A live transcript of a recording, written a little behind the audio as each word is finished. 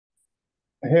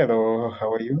Hello,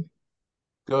 how are you?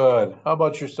 Good. How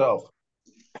about yourself?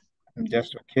 I'm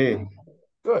just okay.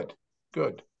 Good.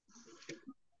 Good.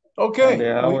 And Okay.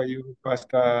 how are you,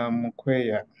 Pastor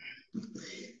Mukweya?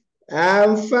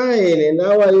 I'm fine, and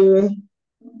how are you?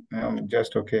 I'm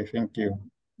just okay, thank you.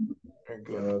 Very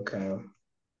good. Okay.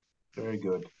 Very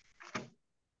good.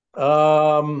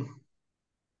 Um,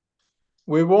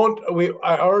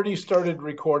 I already started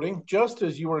recording just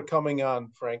as you were coming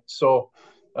on, Frank. So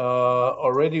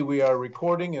already we are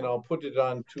recording, and I'll put it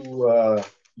on to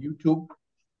YouTube.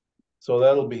 So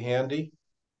that'll be handy.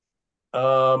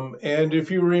 And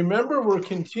if you remember, we're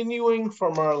continuing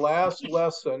from our last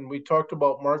lesson. We talked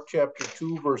about Mark chapter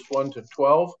 2, verse 1 to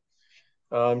 12.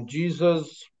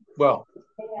 Well,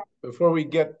 before we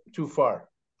get too far,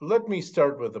 let me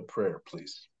start with a prayer,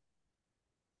 please.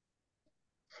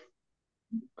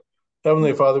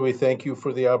 Heavenly Father, we thank you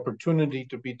for the opportunity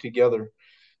to be together.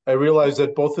 I realize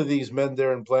that both of these men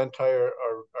there in Blantyre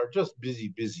are just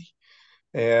busy.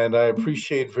 And I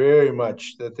appreciate very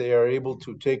much that they are able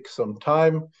to take some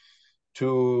time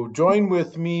to join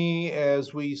with me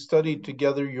as we study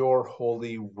together your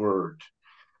holy word.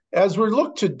 As we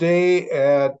look today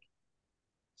at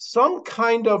some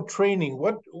kind of training,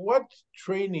 what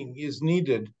training is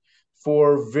needed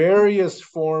for various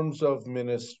forms of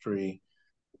ministry?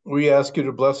 We ask you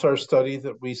to bless our study,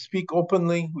 that we speak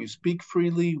openly, we speak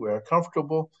freely, we are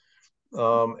comfortable,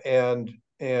 and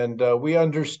we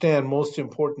understand, most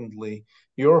importantly,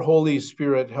 your Holy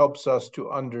Spirit helps us to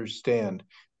understand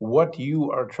what you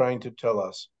are trying to tell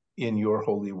us in your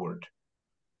holy word.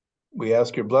 We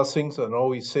ask your blessings on all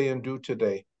we say and do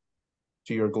today,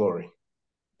 to your glory.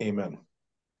 Amen.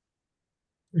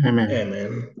 Amen.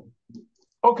 Amen.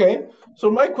 Okay,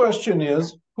 so my question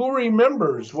is, who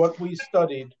remembers what we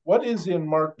studied? What is in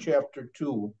Mark chapter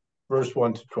 2, verse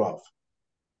 1 to 12?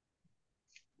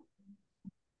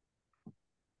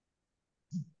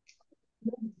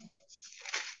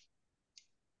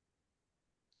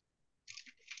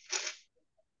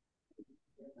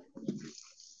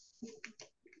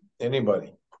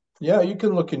 Anybody? Yeah, you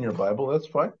can look in your Bible, that's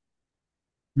fine.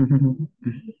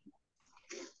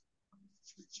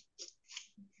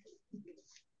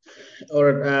 All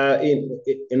right.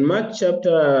 In Mark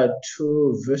chapter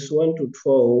 2, verse 1 to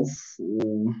 12,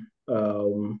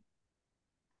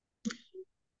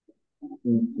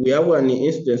 we have an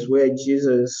instance where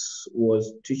Jesus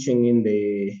was teaching in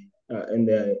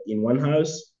one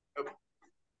house.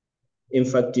 In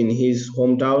fact, in his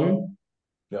hometown.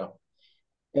 Yeah.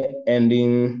 And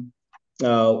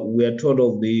we are told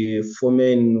of the 4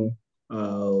 men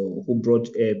who brought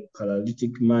a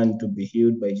paralytic man to be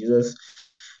healed by Jesus.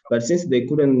 But since they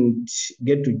couldn't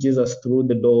get to Jesus through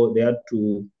the door, they had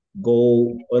to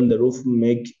go on the roof,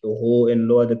 make a hole, and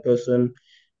lower the person.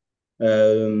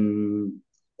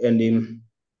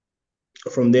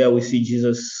 From there, we see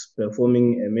Jesus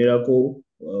performing a miracle,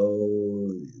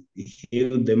 he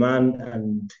healed the man,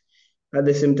 and at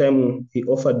the same time, he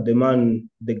offered the man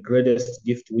the greatest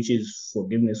gift, which is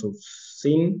forgiveness of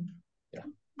sin. Yeah.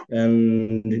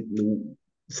 And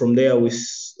from there,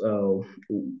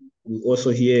 we also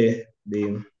hear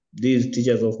these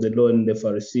teachers of the law and the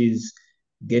Pharisees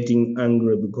getting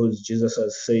angry because Jesus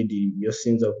has said, your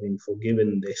sins have been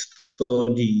forgiven. They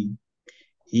thought he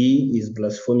is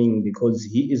blaspheming because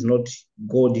he is not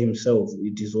God himself.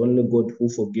 It is only God who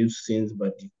forgives sins,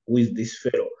 but who is this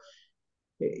fellow?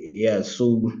 Yeah,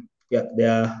 so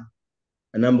there are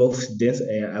a number of students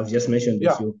I've just mentioned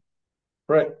a few.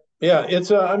 Right. Yeah,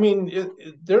 there's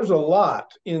a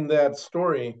lot in that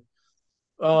story.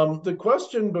 The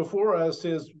question before us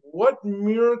is, what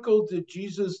miracle did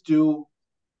Jesus do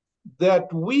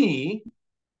that we,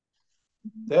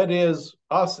 that is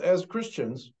us as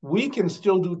Christians, we can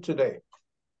still do today?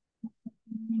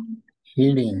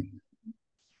 Healing.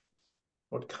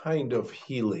 What kind of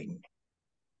healing?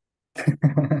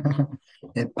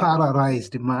 A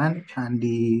paralyzed man and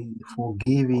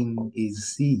forgiving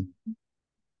his sin.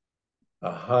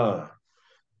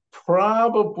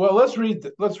 Probably. Well, let's read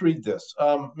this.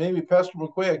 Maybe Pastor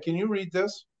Mukweya, can you read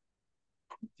this?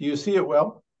 Do you see it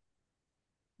well?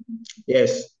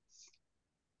 Yes.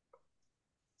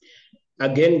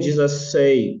 Again, Jesus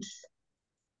said,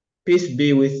 peace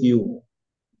be with you.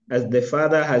 As the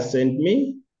Father has sent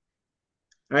me,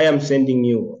 I am sending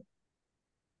you.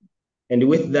 And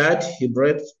with that, he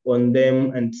breathed on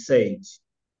them and said,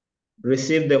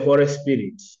 receive the Holy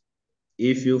Spirit.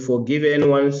 If you forgive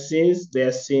anyone's sins,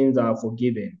 their sins are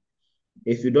forgiven.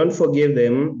 If you don't forgive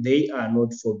them, they are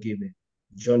not forgiven.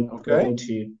 John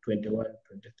 20, 21,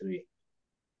 23.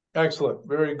 Excellent.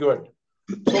 Very good.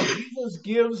 So Jesus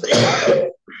gives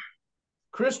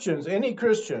Christians, any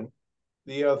Christian,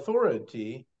 the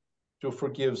authority to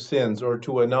forgive sins or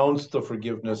to announce the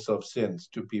forgiveness of sins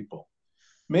to people.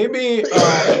 Maybe,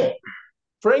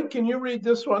 Frank, can you read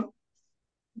this one?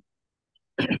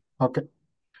 Okay.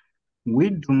 We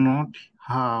do not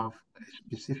have a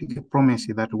specific promise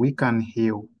that we can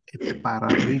heal a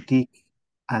paralytic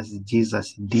as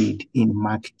Jesus did in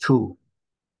Mark 2.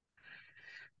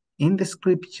 In the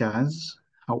scriptures,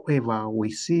 however, we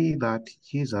see that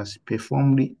Jesus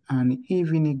performed an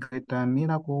even greater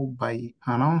miracle by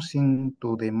announcing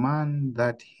to the man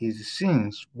that his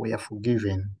sins were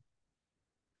forgiven.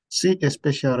 See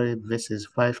especially verses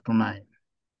 5 to 9.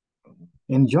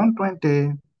 In John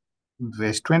 20,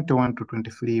 verse 21 to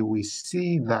 23, we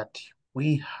see that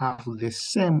we have the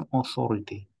same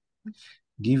authority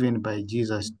given by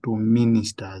Jesus to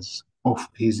ministers of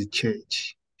his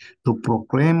church to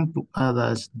proclaim to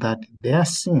others that their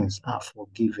sins are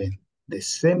forgiven. The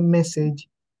same message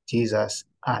Jesus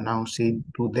announced to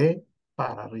the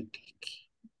paralytic.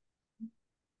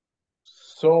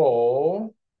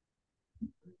 So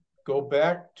go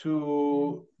back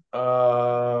to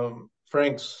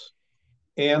Frank's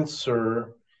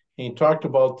answer. He talked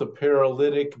about the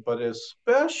paralytic, but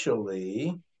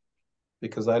especially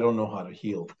because I don't know how to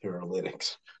heal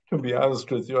paralytics. To be honest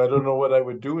with you, I don't know what I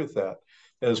would do with that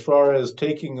as far as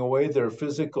taking away their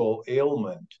physical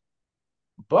ailment.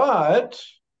 But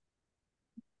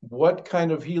what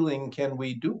kind of healing can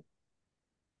we do?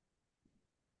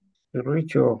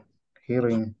 Spiritual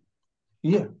healing.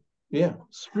 Yeah,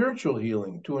 spiritual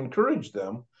healing to encourage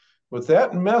them with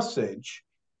that message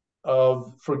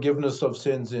of forgiveness of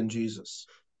sins in Jesus.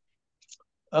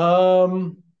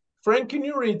 Frank, can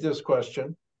you read this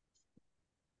question?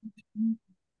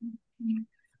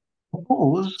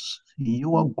 Suppose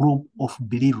your group of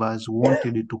believers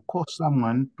wanted to call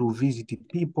someone to visit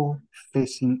people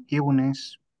facing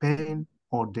illness, pain,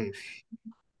 or death.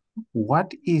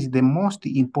 What is the most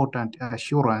important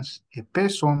assurance a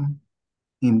person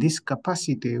in this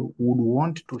capacity would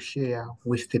want to share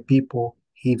with the people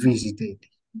he visited?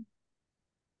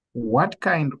 What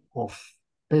kind of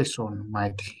person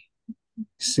might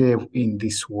save in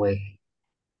this way?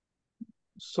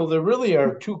 So there really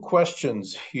are two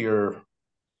questions here.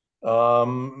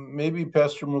 Maybe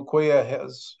Pastor Mukwege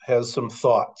has some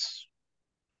thoughts.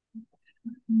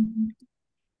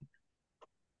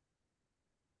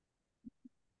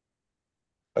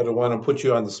 I don't want to put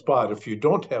you on the spot. If you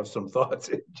don't have some thoughts,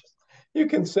 you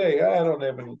can say, I don't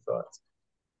have any thoughts.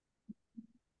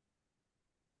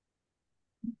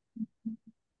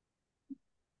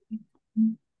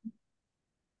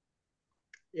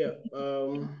 Yeah.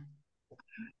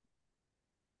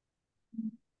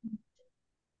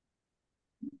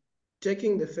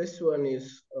 Taking the first one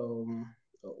is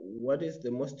what is the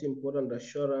most important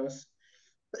assurance?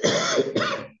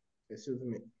 Excuse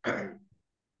me.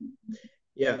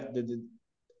 Yeah,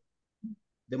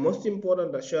 the most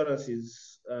important assurance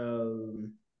is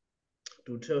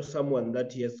to tell someone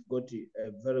that he has got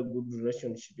a very good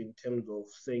relationship in terms of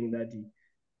saying that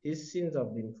his sins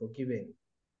have been forgiven.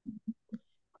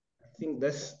 I think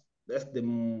that's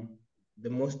the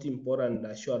most important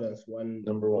assurance one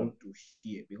want to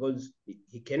hear, because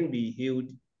he can be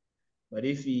healed, but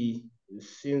if his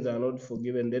sins are not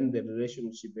forgiven, then the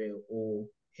relationship or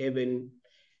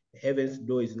heaven's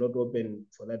door is not open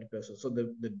for that person. So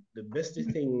the best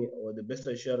thing or the best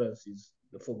assurance is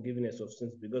the forgiveness of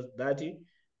sins, because that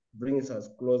brings us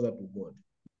closer to God.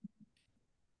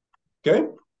 Okay.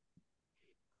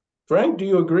 Frank, do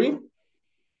you agree?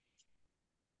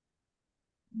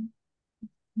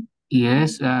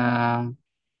 Yes,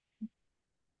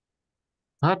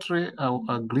 Patrick, I will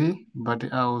agree, but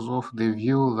I was of the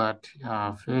view that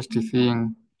first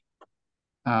thing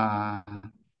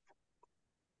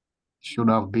should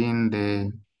have been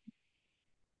the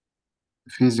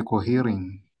physical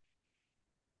healing,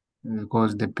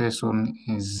 because the person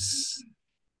is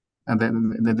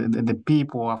the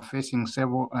people are facing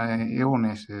several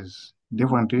illnesses,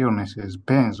 different illnesses,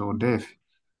 pains or death.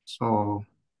 So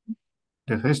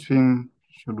the first thing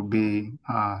should be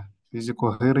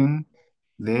physical healing,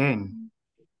 then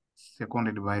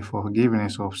seconded by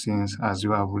forgiveness of sins, as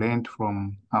you have learned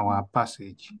from our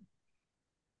passage.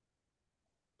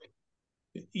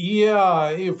 Yeah,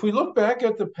 if we look back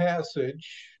at the passage,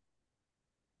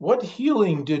 what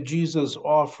healing did Jesus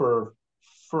offer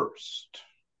first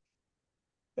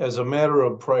as a matter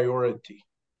of priority?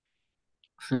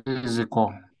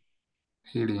 Physical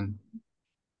healing.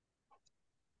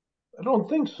 I don't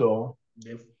think so.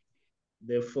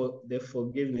 the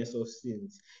forgiveness of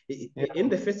sins. In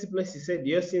the first place, he said,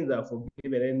 "Your sins are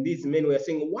forgiven," and these men were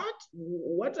saying, "What?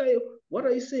 What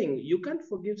are you saying? You can't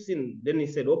forgive sin." Then he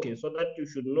said, "Okay, so that you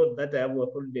should know that I have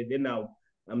authority. Then now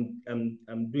I'm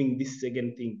doing this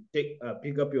second thing. Pick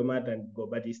up your mat and go."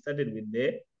 But he started with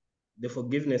the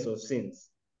forgiveness of sins.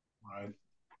 Right.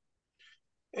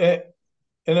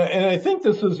 And I think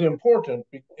this is important.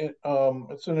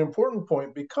 It's an important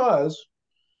point because,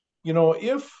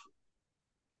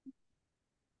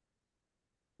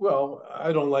 well,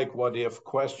 I don't like what if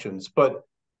questions, but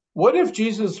what if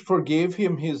Jesus forgave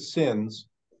him his sins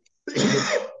and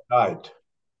died?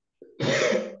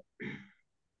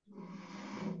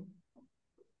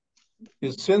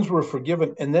 His sins were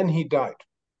forgiven and then he died.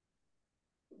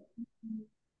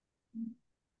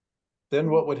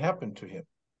 Then what would happen to him?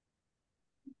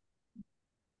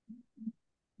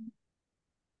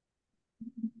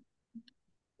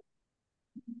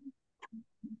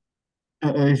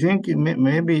 I think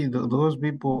maybe those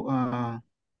people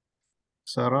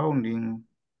surrounding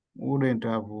wouldn't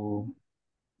have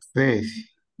faith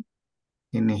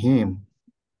in him.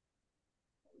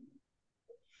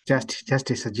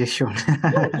 Just a suggestion.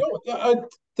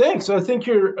 Thanks. I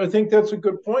think that's a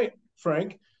good point,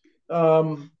 Frank.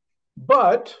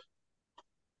 But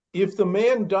if the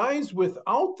man dies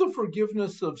without the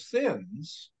forgiveness of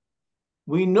sins,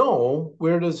 we know,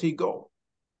 where does he go?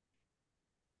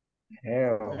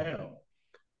 Hell.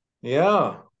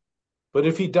 Yeah. But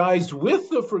if he dies with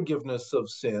the forgiveness of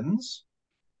sins,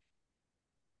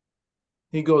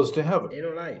 he goes to heaven.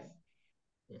 In life.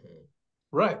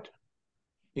 Right.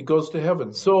 He goes to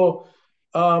heaven. So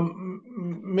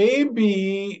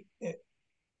maybe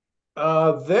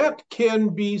that can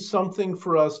be something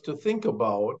for us to think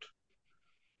about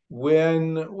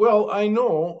when, well, I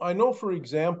know, for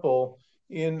example,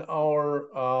 in our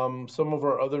some of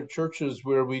our other churches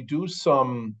where we do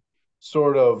some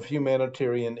sort of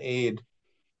humanitarian aid,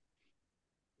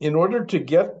 in order to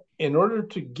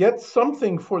get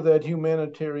something for that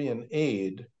humanitarian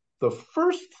aid, the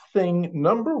first thing,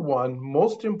 number one,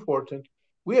 most important,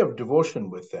 we have devotion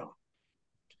with them.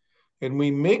 And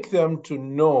we make them to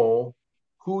know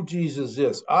who Jesus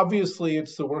is. Obviously,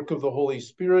 it's the work of the Holy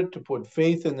Spirit to put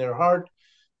faith in their heart,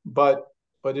 but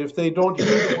if they don't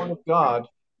hear the word of God,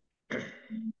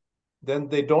 then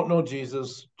they don't know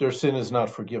Jesus, their sin is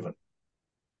not forgiven.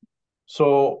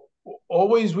 So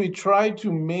always we try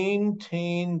to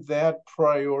maintain that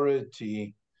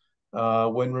priority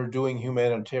when we're doing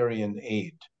humanitarian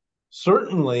aid.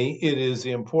 Certainly, it is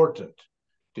important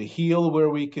to heal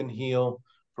where we can heal,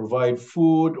 provide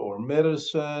food or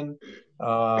medicine,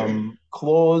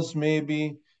 clothes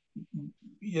maybe.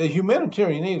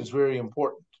 Humanitarian aid is very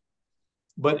important,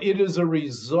 but it is a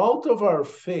result of our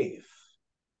faith.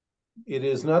 It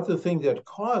is not the thing that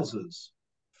causes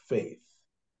faith.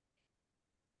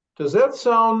 Does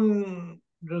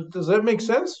that make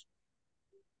sense?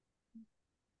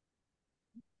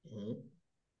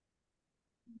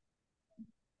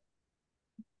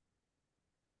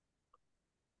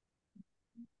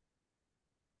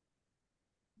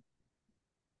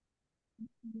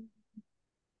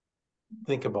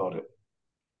 Think about it.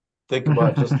 Think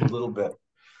about it just a little bit.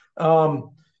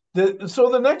 So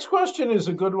the next question is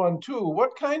a good one too.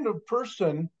 What kind of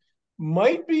person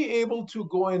might be able to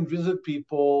go and visit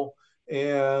people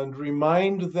and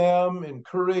remind them,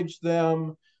 encourage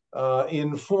them,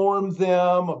 inform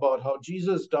them about how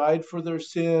Jesus died for their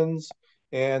sins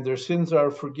and their sins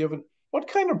are forgiven? What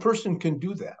kind of person can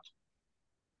do that?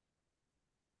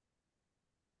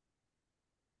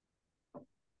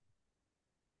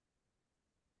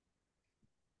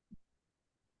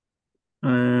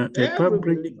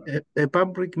 A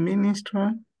public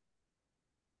minister.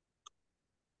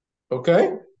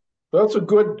 Okay, that's a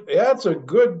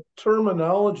good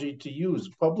terminology to use,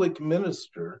 public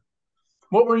minister.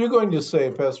 What were you going to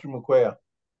say, Pastor Mukwea?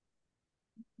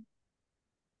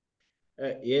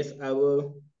 Yes, I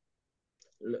will.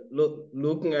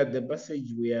 Looking at the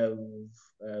passage we have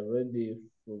read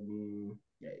from,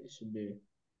 it should be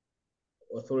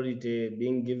authority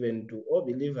being given to all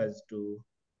believers to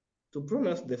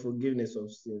pronounce the forgiveness of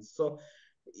sins. So,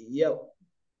 yeah,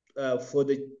 for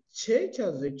the church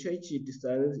as the church it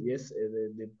stands, yes,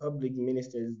 the public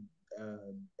ministers,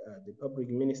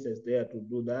 there to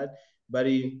do that, but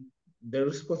the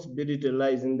responsibility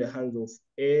lies in the hands of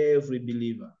every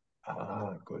believer.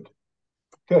 Good.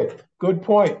 Okay, good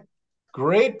point.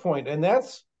 Great point. And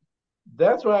that's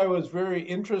why I was very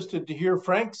interested to hear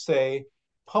Frank say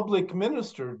public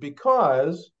minister,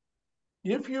 because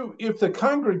if the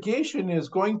congregation is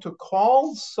going to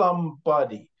call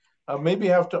somebody I'll maybe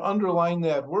have to underline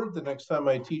that word the next time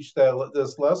I teach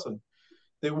this lesson.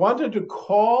 They wanted to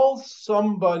call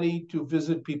somebody to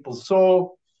visit people.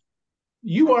 So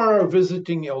you are a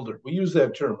visiting elder. We use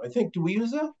that term. I think, do we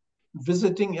use that?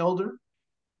 Visiting elder?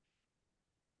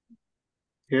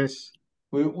 Yes.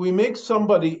 We make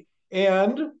somebody,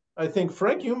 and I think,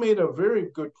 Frank, you made a very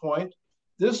good point.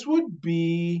 This would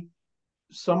be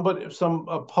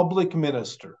a public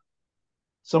minister,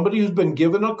 somebody who's been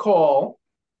given a call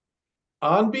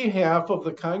on behalf of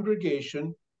the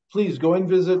congregation. Please go and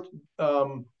visit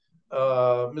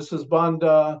Mrs.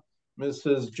 Banda,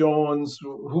 Mrs. Jones,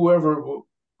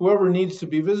 whoever needs to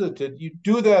be visited. You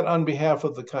do that on behalf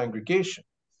of the congregation.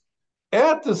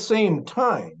 At the same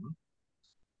time,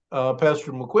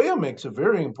 Pastor Mukwege makes a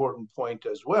very important point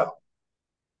as well.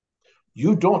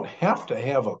 You don't have to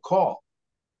have a call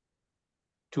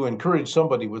to encourage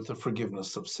somebody with the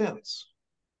forgiveness of sins.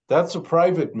 That's a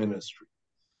private ministry.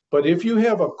 But if you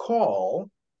have a call,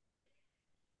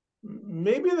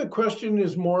 maybe the question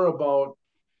is more about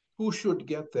who should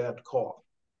get that call.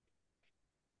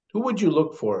 Who would you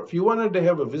look for? If you wanted to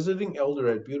have a visiting elder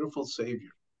at Beautiful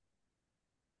Savior,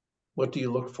 what do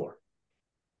you look for?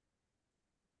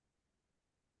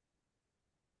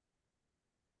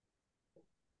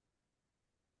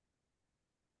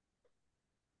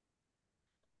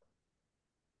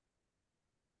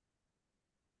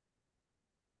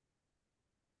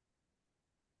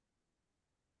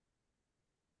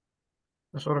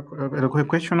 Sorry, a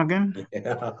question again?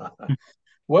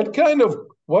 What kind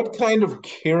of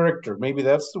character? Maybe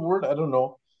that's the word. I don't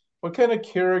know. What kind of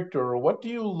character, or what do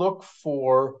you look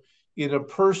for in a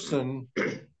person?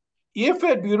 If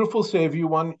at Beautiful Savior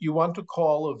you want to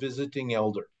call a visiting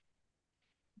elder,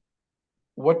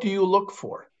 what do you look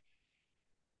for?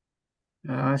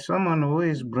 Someone who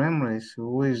is blameless,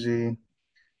 who has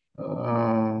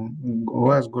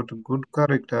got a good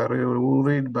character, who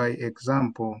read by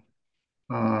example.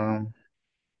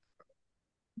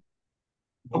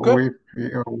 Okay.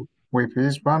 With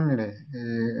his family.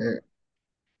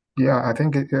 Yeah, I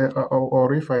think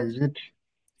Orifa is it.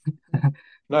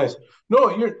 Nice.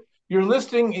 No, you're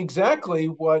listing exactly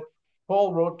what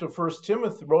Paul wrote in First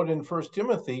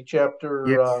Timothy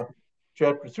chapter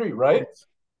 3, right?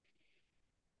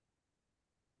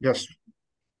 Yes.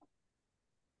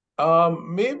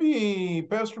 Maybe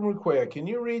Pastor Mukwege, can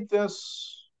you read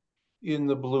this in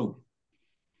the blue?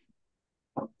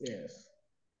 Yes.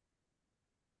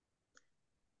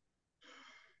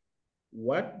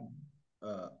 What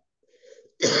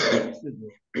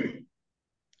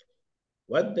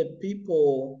what the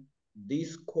people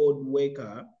this code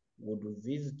worker would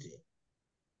visit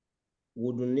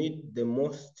would need the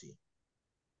most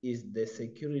is the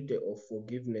security of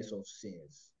forgiveness of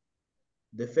sins.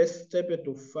 The first step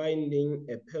to finding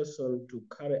a person to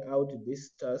carry out this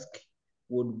task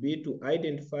would be to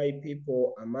identify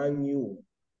people among you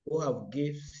who have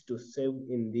gifts to serve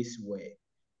in this way.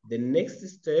 The next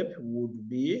step would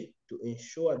be to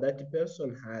ensure that the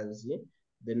person has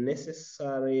the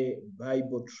necessary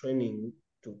Bible training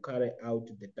to carry out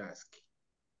the task.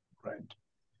 Right.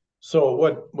 So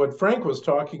what Frank was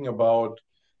talking about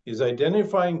is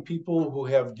identifying people who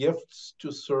have gifts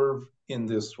to serve in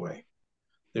this way.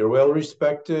 They're well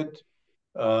respected.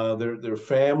 Their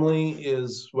family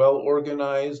is well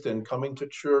organized and coming to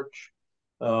church.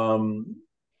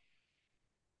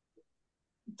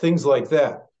 Things like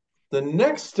that. The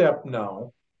next step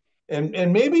now, and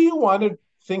maybe you want to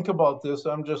think about this.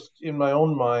 I'm just in my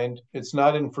own mind. It's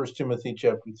not in 1 Timothy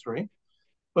chapter 3,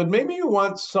 but maybe you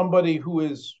want somebody who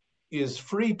is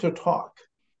free to talk.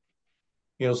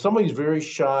 You know, somebody's very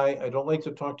shy. I don't like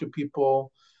to talk to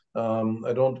people.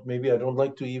 I don't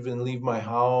like to even leave my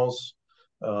house,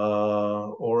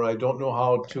 or I don't know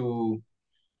how to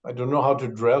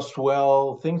dress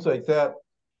well, things like that.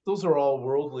 Those are all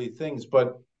worldly things,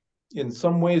 but in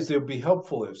some ways they'd be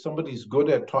helpful if somebody's good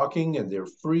at talking and they're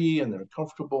free and they're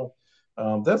comfortable.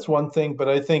 That's one thing, but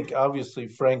I think obviously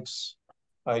Frank's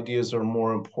ideas are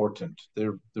more important.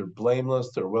 They're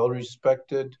blameless, they're well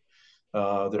respected,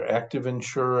 they're active in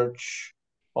church,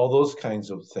 all those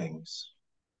kinds of things.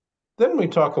 Then we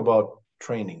talk about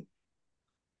training.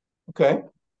 Okay.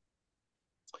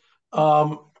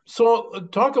 So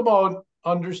talk about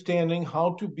understanding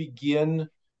how to begin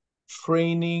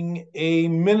training a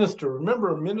minister. Remember,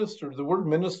 a minister, the word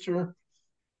minister.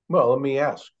 Well, let me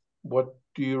ask, what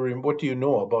do you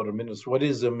know about a minister? What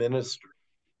is a minister?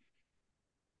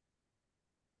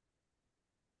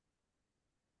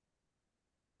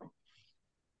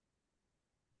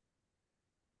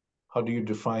 How do you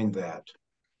define that?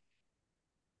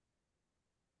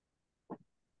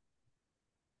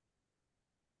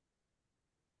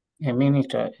 A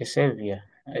minister, a savior,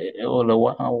 or the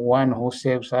one who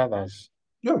saves others.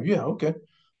 Yeah, okay.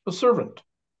 A servant.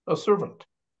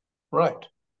 Right.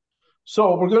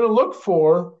 So we're going to look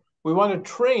for, we want to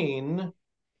train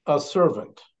a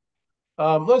servant.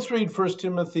 Let's read 2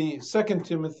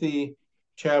 Timothy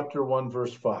chapter 1,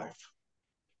 verse 5.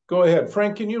 Go ahead.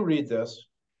 Frank, can you read this?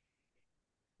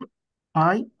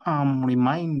 I am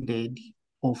reminded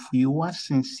of your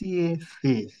sincere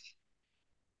faith,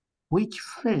 which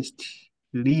first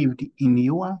lived in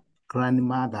your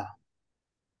grandmother,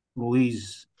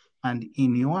 Louise, and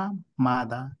in your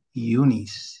mother,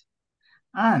 Eunice.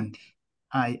 And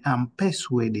I am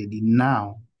persuaded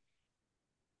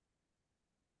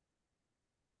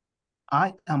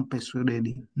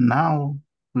now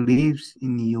lives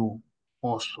in you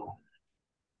also.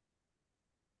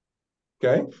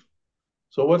 Okay.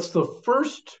 So what's the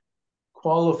first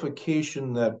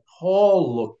qualification that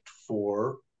Paul looked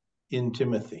for in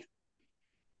Timothy?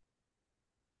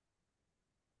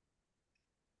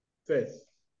 Faith.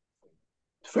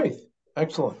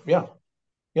 Excellent. Yeah.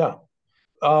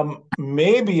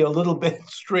 Maybe a little bit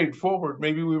straightforward.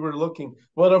 Maybe we were looking,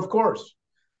 well, of course,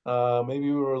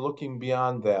 maybe we were looking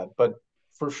beyond that, but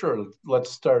for sure,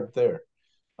 let's start there.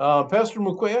 Pastor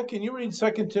Mukwege, can you read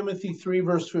 2 Timothy 3,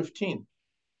 verse 15?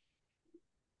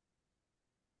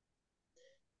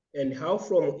 And how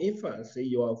from infancy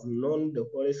you have known the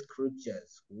Holy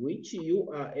Scriptures, which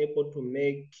are able to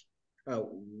make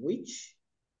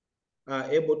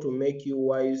you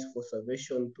wise for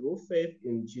salvation through faith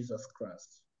in Jesus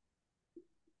Christ.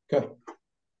 Okay,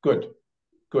 good.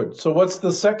 So what's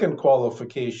the second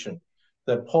qualification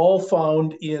that Paul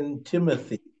found in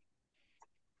Timothy?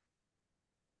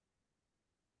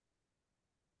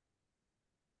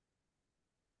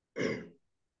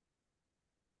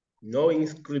 Knowing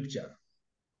Scripture.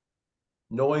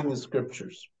 Knowing the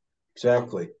Scriptures.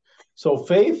 Exactly. So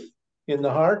faith in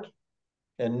the heart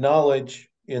and knowledge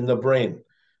in the brain.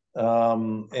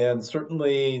 And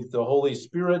certainly the Holy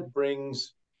Spirit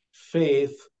brings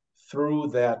faith through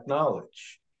that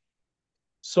knowledge.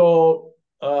 So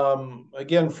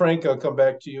again, Frank, I'll come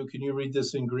back to you. Can you read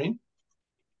this in green?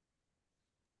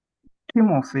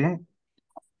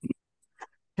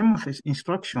 Timothy's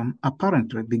instruction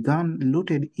apparently began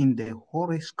rooted in the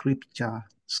Holy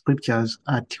Scriptures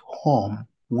at home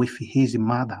with his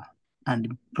mother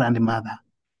and grandmother.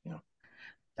 Yeah.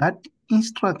 That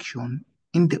instruction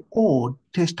in the Old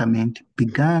Testament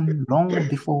began long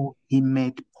before he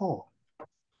met Paul.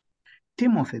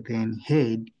 Timothy then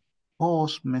heard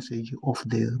Paul's message of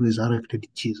the resurrected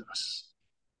Jesus.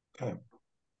 Okay,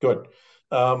 good.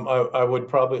 I would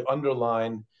probably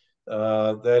underline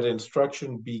that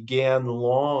instruction began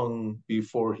long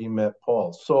before he met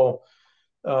Paul. So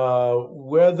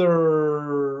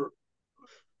whether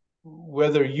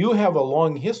you have a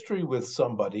long history with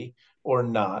somebody or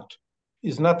not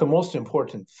is not the most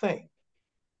important thing.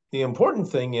 The important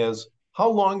thing is, how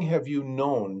long have you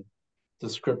known the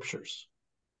Scriptures?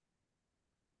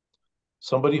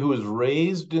 Somebody who is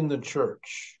raised in the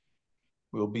church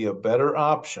will be a better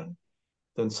option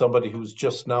than somebody who's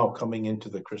just now coming into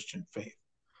the Christian faith.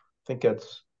 I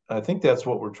think that's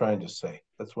what we're trying to say.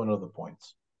 That's one of the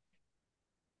points.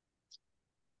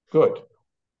 Good.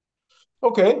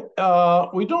 Okay.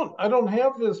 I don't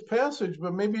have this passage,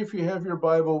 but maybe if you have your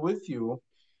Bible with you,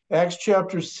 Acts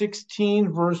chapter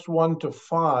 16, verse 1 to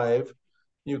 5,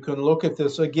 you can look at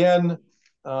this again.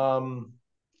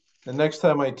 The next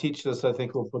time I teach this, I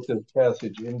think we'll put this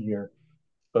passage in here.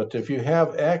 But if you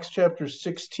have Acts chapter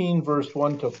 16, verse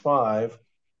 1 to 5,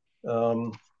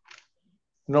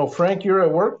 no, Frank, you're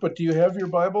at work, but do you have your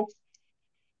Bible?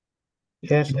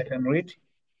 Yes, I can read.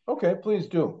 Okay, please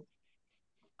do.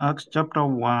 Acts chapter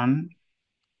 1.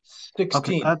 16.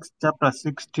 Okay, Acts chapter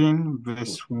 16,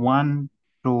 verse 1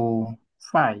 to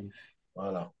 5.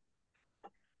 Voilà.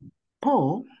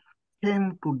 Paul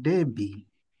came to Derbe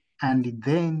and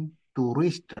then to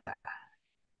Lystra,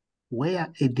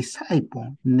 where a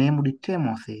disciple named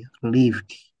Timothy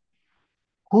lived,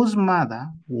 whose mother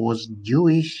was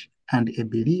Jewish and a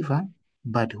believer,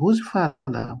 but whose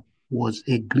father was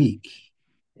a Greek.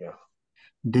 Yeah.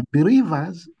 The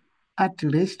believers at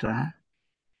Lystra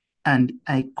and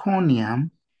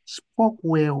Iconium spoke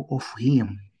well of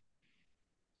him.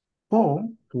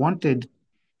 Paul wanted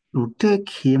to take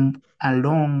him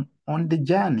along on the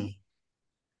journey,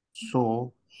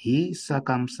 so he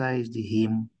circumcised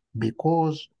him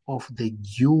because of the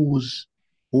Jews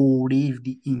who lived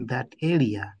in that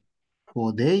area,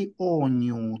 for they all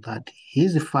knew that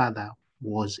his father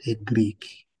was a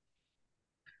Greek.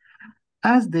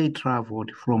 As they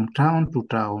traveled from town to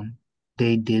town,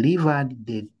 they delivered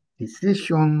the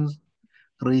decisions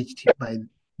reached by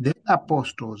the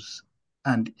apostles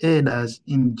and elders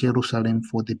in Jerusalem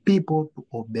for the people to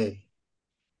obey.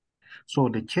 So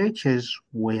the churches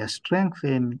were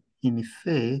strengthened in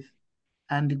faith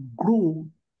and grew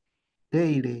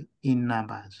daily in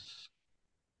numbers.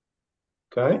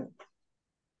 Okay.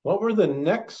 What were the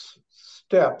next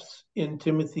steps in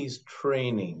Timothy's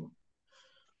training?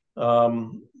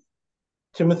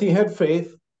 Timothy had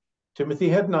faith. Timothy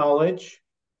had knowledge.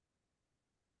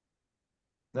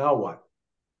 Now what?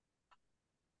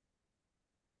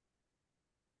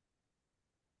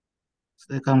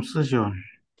 Circumcision.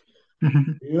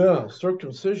 Yeah,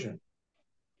 circumcision.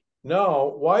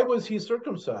 Now, why was he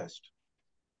circumcised?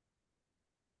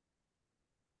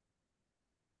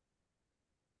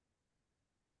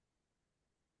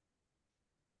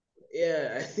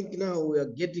 Yeah, I think now we are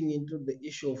getting into the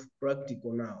issue of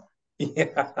practical now.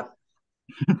 Yeah.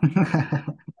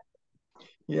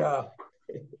 Yeah.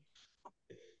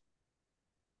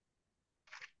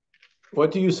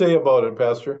 What do you say about it,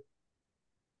 Pastor?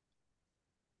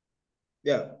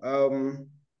 Yeah,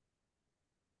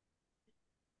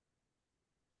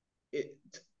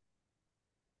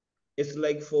 it's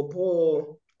like for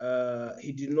Paul,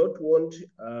 he did not want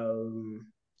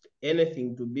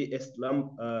anything to be a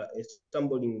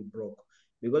stumbling block,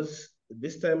 because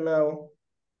this time now,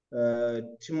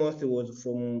 Timothy was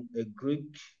from a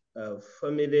Greek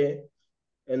family,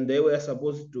 and they were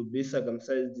supposed to be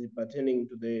circumcised pertaining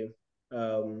to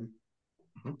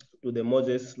the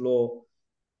Moses law.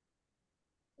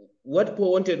 What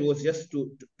Paul wanted was just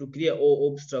to clear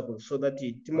all obstacles so that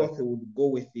Timothy would go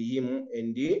with him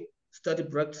and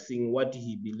start practicing what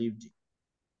he believed.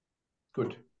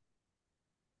 Good.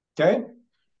 Okay.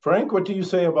 Frank, what do you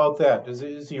say about that?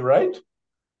 Is he right?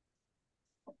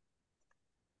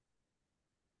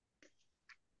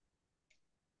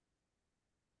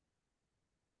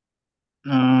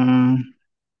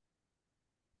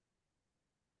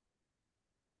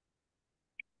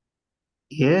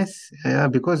 Yes,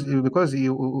 because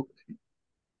you,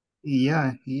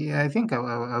 yeah, I think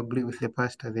I agree with the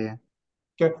pastor there.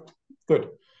 Okay, good.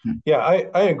 Yeah,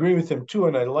 I agree with him too,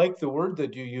 and I like the word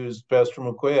that you used, Pastor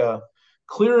Mukwea,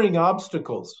 clearing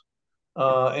obstacles.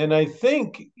 And I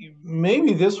think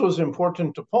maybe this was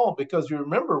important to Paul, because you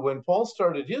remember when Paul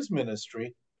started his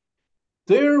ministry,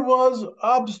 there was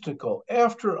obstacle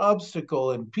after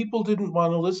obstacle, and people didn't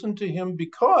want to listen to him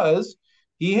because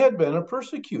he had been a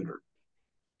persecutor.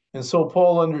 And so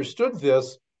Paul understood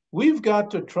this. We've got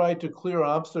to try to clear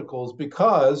obstacles,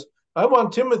 because I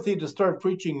want Timothy to start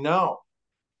preaching now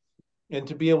and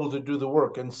to be able to do the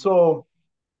work. And so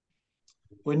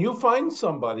when you find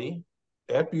somebody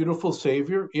at Beautiful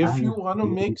Savior, if you want to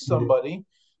make somebody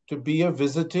to be a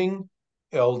visiting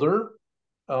elder,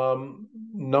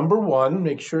 number one,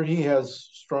 make sure he has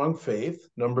strong faith.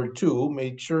 Number two,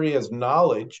 make sure he has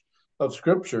knowledge of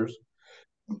scriptures.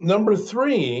 Number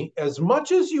three, as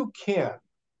much as you can,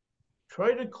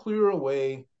 try to clear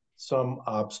away some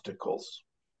obstacles.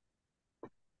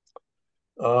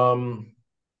 And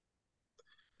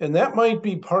that might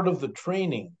be part of the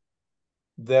training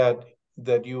that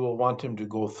you will want him to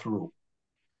go through.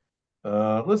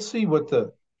 Let's see what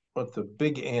the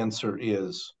big answer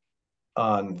is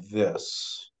on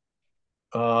this.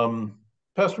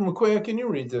 Pastor Mukwea, can you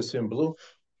read this in blue?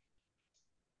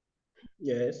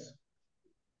 Yes.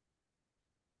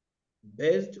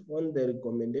 Based on the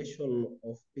recommendation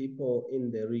of people in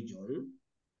the region,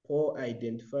 Paul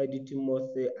identified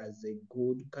Timothy as a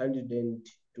good candidate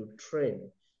to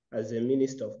train as a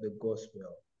minister of the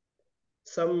gospel.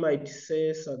 Some might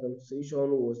say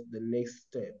circumcision was the next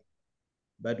step,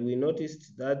 but we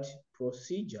noticed that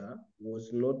procedure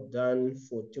was not done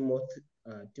for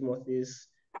Timothy's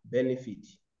benefit,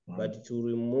 but to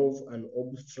remove an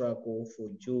obstacle for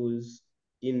Jews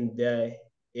in their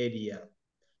area.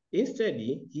 Instead,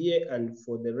 here and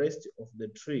for the rest of the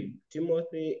trip,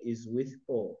 Timothy is with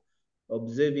Paul,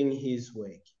 observing his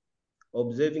work,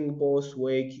 observing Paul's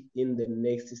work in the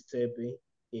next step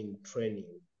in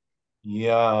training.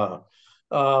 Yeah.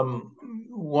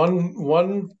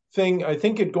 One thing, I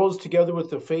think it goes together with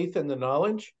the faith and the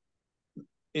knowledge,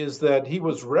 is that he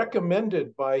was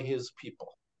recommended by his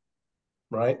people,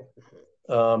 right?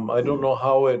 I don't know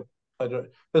how it,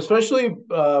 especially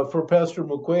for Pastor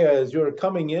Mukwea, as you're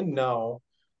coming in now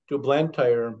to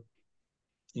Blantyre,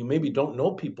 you maybe don't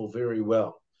know people very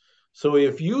well. So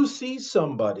if you see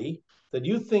somebody that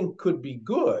you think could be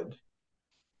good,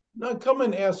 now come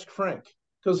and ask Frank,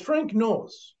 because Frank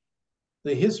knows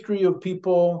the history of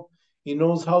people. He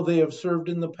knows how they have served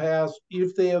in the past,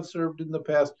 if they have served in the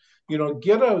past. You know,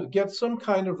 get some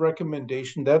kind of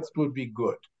recommendation. That would be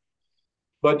good.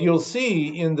 But you'll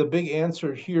see in the big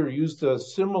answer here used a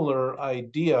similar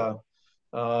idea,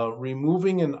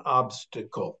 removing an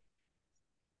obstacle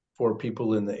for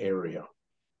people in the area.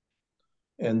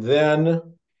 And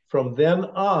then from then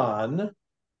on,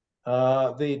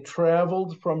 they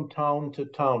traveled from town to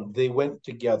town. They went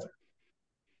together.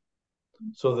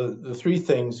 So the three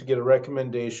things, you get a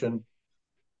recommendation,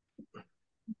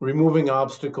 removing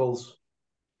obstacles,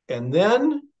 and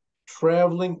then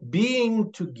traveling,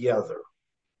 being together.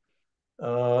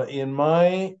 In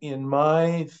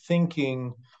my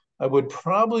thinking, I would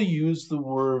probably use the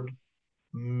word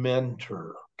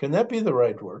mentor. Can that be the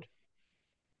right word?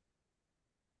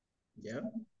 Yeah.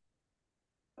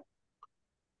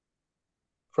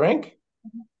 Frank,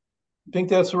 think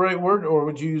that's the right word, or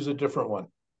would you use a different one?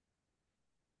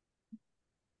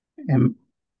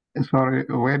 Sorry,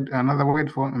 another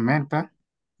word for mentor,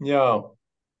 Yeah,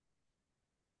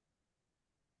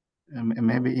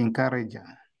 maybe encourager.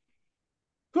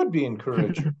 could be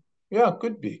encourager. Yeah,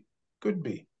 could be.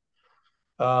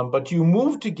 But you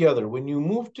move together. When you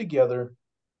move together,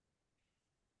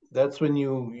 that's when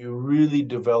you really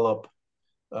develop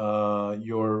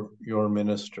your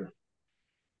minister.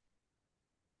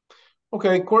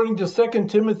 Okay, according to 2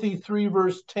 Timothy 3,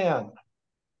 verse 10,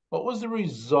 what was the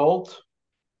result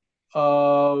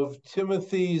of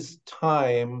Timothy's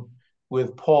time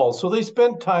with Paul? So they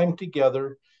spent time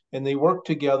together and they worked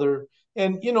together.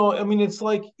 And I mean, it's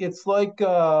like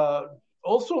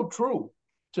also true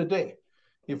today.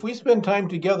 If we spend time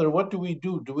together, what do we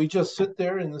do? Do we just sit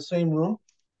there in the same room?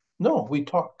 No, we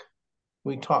talk.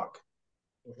 We talk.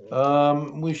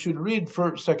 We should read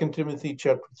 2 Timothy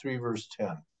chapter 3, verse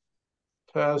 10.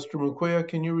 Pastor Mukwea,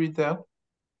 can you read that?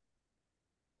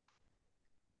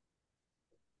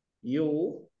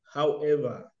 You,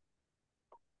 however,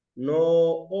 know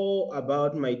all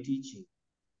about my teaching,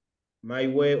 my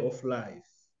way of life,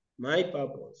 my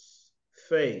purpose,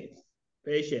 faith,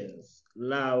 patience,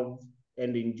 love,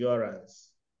 and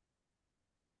endurance.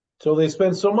 So they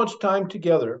spent so much time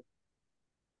together.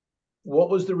 What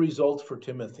was the result for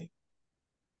Timothy?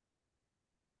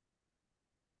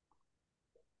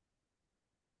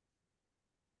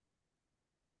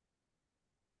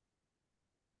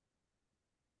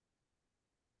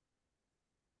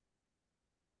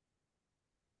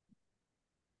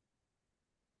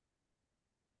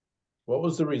 What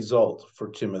was the result for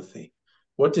Timothy?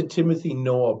 What did Timothy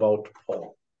know about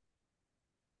Paul?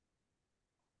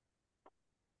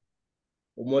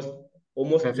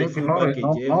 Almost I the think full knowledge,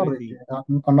 package, everything.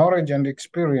 knowledge and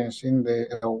experience in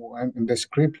the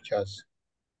scriptures.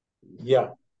 Yeah,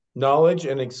 knowledge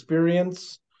and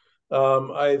experience.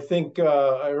 I think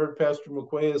I heard Pastor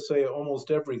Mukwea say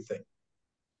almost everything.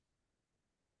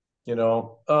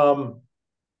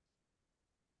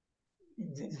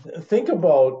 Think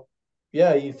about,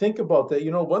 you think about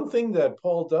that. One thing that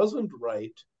Paul doesn't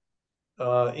write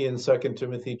in 2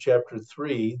 Timothy chapter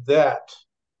 3, that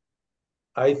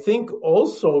I think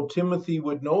also Timothy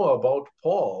would know about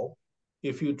Paul.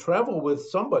 If you travel with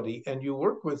somebody and you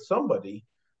work with somebody,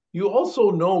 you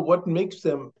also know what makes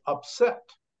them upset,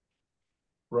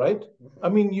 right? I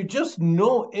mean, you just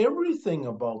know everything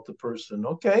about the person,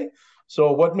 okay?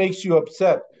 So what makes you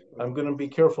upset? I'm going to be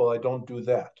careful I don't do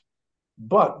that.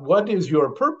 But what is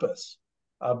your purpose?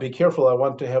 Be careful, I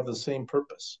want to have the same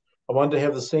purpose. I want to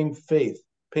have the same faith,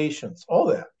 patience, all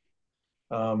that.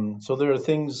 So there are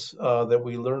things that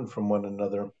we learn from one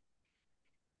another.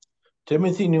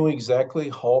 Timothy knew exactly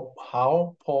how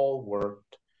Paul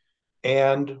worked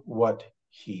and what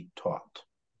he taught.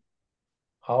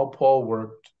 How Paul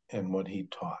worked and what he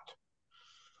taught.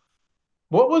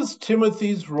 What was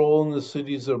Timothy's role in the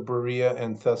cities of Berea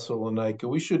and Thessalonica?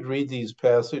 We should read these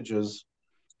passages.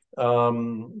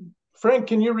 Frank,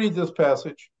 can you read this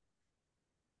passage?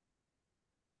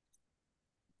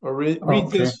 Or read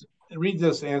Okay.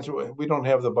 this answer. We don't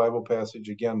have the Bible passage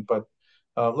again, but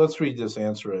let's read this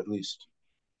answer at least.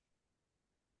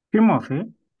 Timothy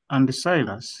and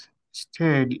Silas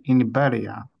stayed in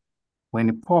Berea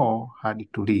when Paul had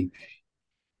to leave.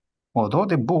 Although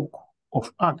the book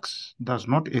of Acts does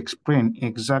not explain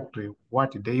exactly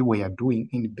what they were doing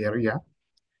in Berea,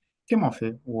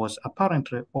 Timothy was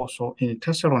apparently also in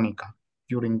Thessalonica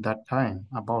during that time,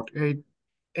 about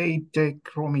 80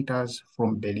 kilometers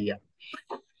from Berea.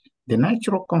 The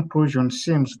natural conclusion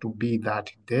seems to be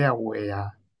that they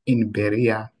were in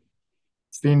Berea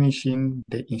finishing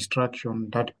the instruction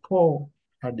that Paul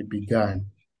had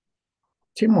begun.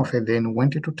 Timothy then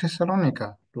went to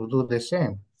Thessalonica to do the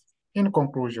same. In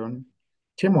conclusion,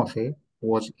 Timothy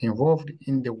was involved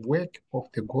in the work of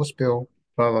the gospel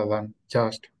rather than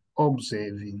just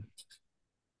observing.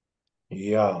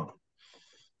 Yeah.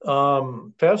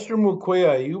 Pastor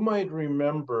Mukwea, you might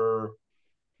remember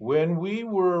when we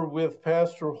were with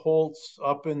Pastor Holtz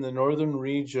up in the northern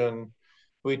region,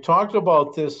 we talked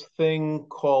about this thing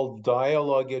called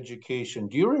dialogue education.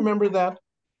 Do you remember that?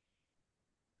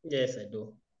 Yes, I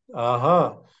do.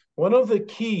 Uh-huh. One of the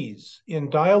keys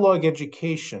in dialogue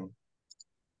education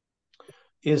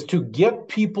is to get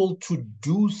people to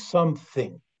do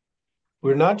something.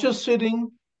 We're not just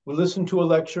sitting, we listen to a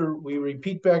lecture, we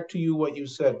repeat back to you what you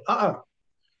said.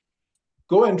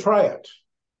 Go and try it.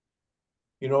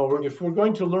 You know, if we're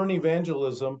going to learn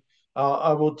evangelism,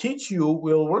 I will teach you,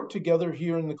 we'll work together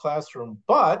here in the classroom,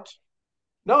 but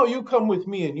now you come with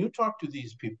me and you talk to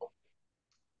these people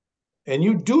and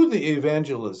you do the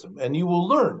evangelism and you will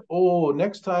learn, oh,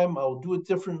 next time I'll do it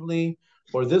differently,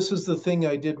 or this is the thing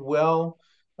I did well.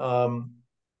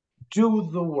 Do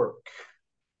the work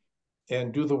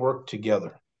and do the work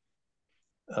together.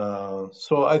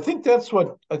 So I think that's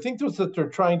what they're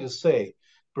trying to say,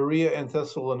 Berea and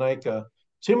Thessalonica.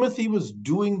 Timothy was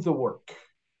doing the work.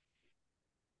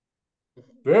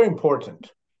 Very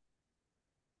important.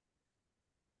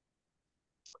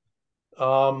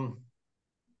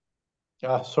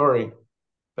 Sorry,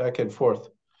 back and forth.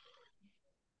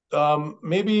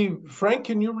 Maybe Frank,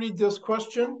 can you read this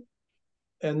question?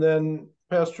 And then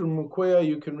Pastor Mukwea,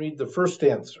 you can read the first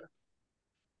answer.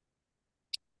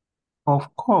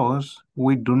 Of course,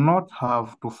 we do not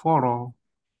have to follow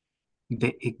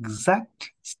the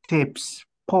exact steps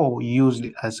Paul used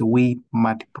as we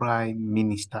multiply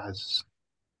ministers.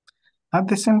 At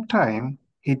the same time,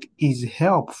 it is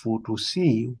helpful to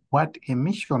see what a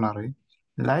missionary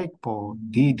like Paul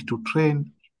did to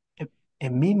train a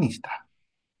minister.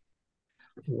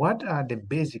 What are the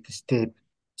basic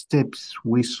steps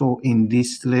we saw in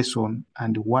this lesson,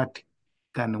 and what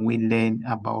can we learn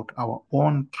about our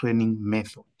own training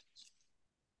method?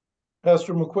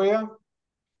 Pastor Mukwea,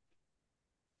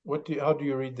 how do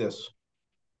you read this?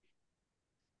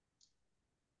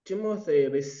 Timothy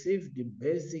received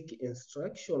basic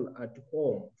instruction at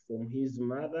home from his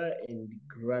mother and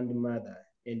grandmother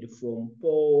and from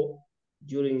Paul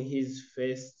during his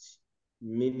first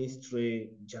missionary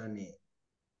journey.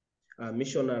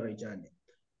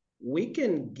 We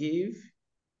can give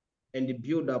and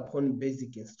build upon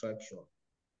basic instruction.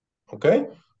 Okay,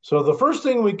 so the first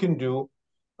thing we can do,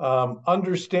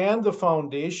 understand the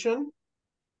foundation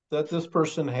that this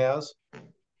person has,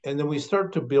 and then we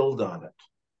start to build on it.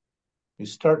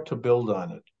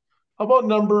 How about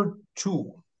number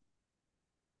 2?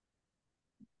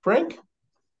 Frank,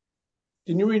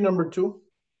 can you read number 2?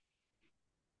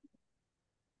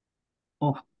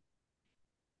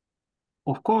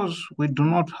 Of course, we do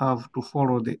not have to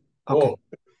follow the... Okay.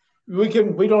 We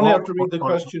don't have to read the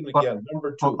question again.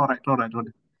 Number 2. All right.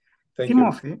 Thank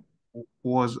Timothy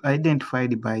was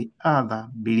identified by other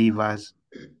believers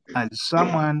as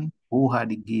someone who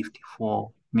had a gift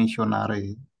for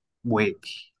missionary work,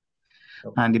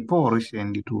 and Paul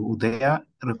listened to their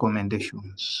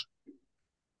recommendations.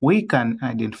 We can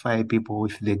identify people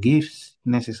with the gifts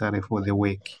necessary for the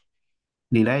work,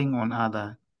 relying on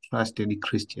other trusted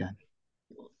Christians.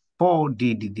 Paul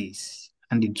did this,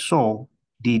 and so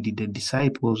did the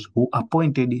disciples who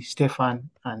appointed Stephen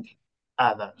and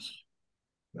others.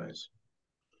 Nice.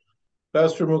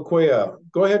 Pastor Mukwea,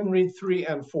 go ahead and read 3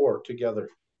 and 4 together.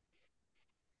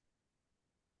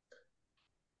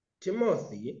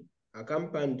 Timothy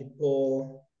accompanied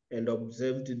Paul and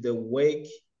observed the work,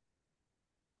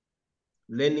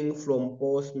 learning from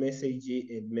Paul's message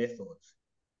and methods.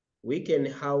 We can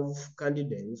have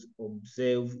candidates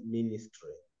observe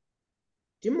ministry.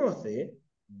 Timothy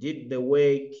did the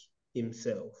work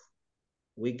himself.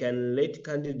 We can let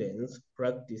candidates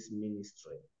practice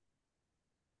ministry.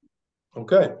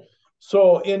 Okay,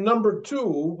 so in number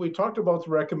 2, we talked about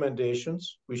the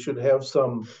recommendations. We should have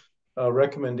some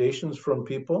recommendations from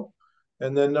people.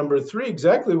 And then number 3,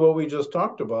 exactly what we just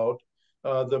talked about,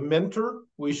 the mentor,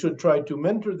 we should try to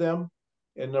mentor them.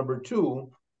 And number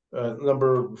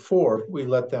 4, we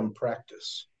let them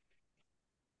practice.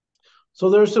 So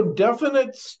there's some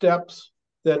definite steps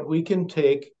that we can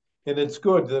take, and it's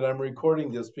good that I'm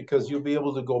recording this because you'll be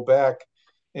able to go back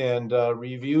and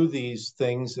review these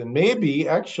things. And maybe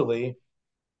actually,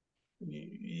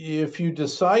 if you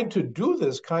decide to do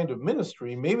this kind of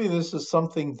ministry, maybe this is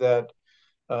something that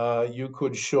you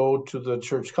could show to the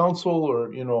church council,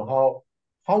 or, you know,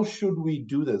 how should we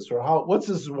do this? Or what's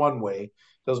this one way?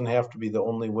 Doesn't have to be the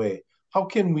only way. How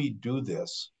can we do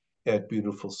this at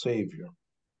Beautiful Savior?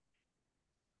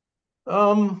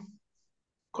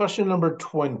 Question number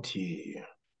 20.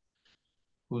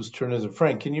 Whose turn is it?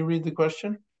 Frank, can you read the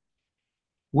question?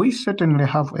 We certainly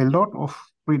have a lot of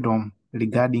freedom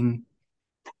regarding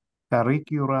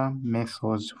curricular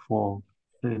methods for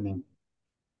training.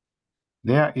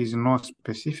 There is no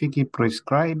specific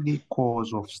prescribed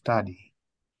course of study.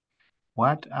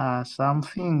 What are some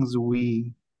things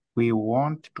we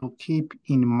want to keep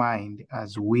in mind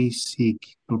as we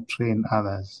seek to train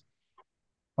others?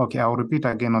 Okay, I'll repeat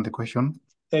again on the question.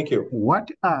 Thank you.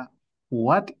 What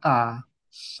are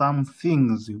some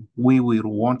things we will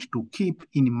want to keep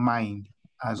in mind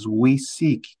as we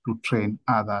seek to train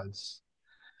others?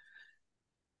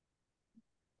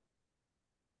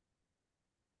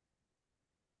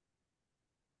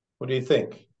 What do you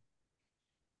think?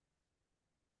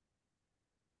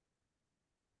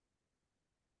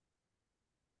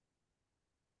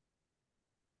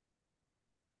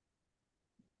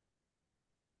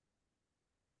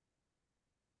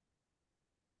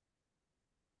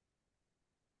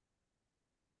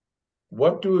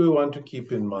 What do we want to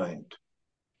keep in mind?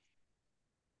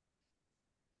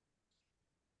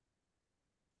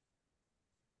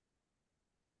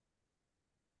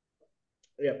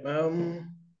 Yeah,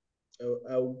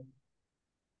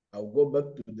 I'll go back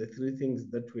to the three things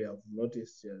that we have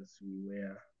noticed as we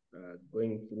were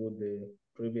going through the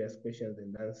previous questions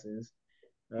and answers.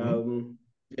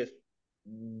 Yes,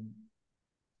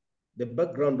 the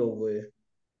background of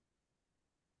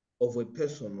a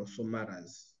person also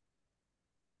matters.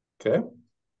 Okay.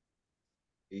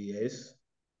 Yes,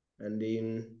 and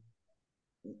in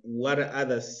what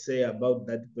others say about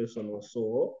that person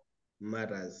also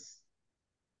matters.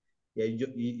 Yeah,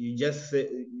 you just say,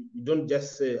 you don't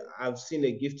just say, I've seen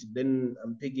a gift, then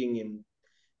I'm picking him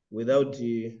without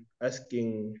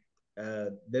asking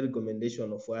the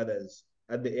recommendation of others.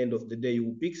 At the end of the day,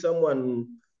 you pick someone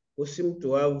who seems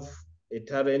to have a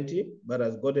talent, but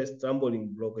has got a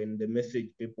stumbling block in the message.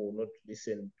 People will not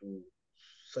listen to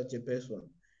such a person.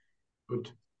 Good.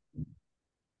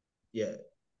 Yeah.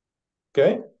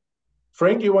 Okay.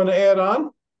 Frank, you want to add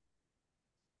on?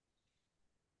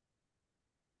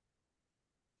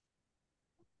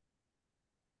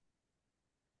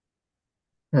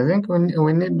 I think we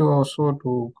need also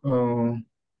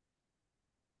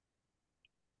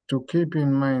to keep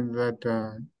in mind that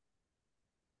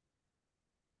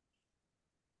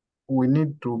we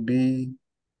need to be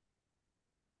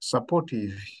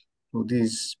supportive to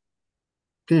these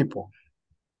people.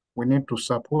 We need to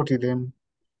support them,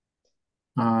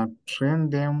 train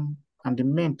them, and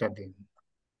mentor them.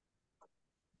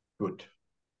 Good.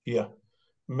 Yeah.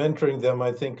 Mentoring them,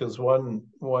 I think, is one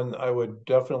I would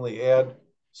definitely add.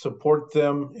 Support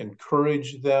them,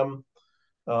 encourage them.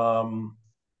 I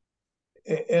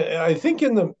think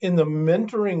in the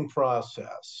mentoring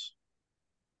process,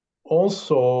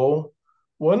 also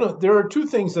there are two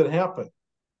things that happen.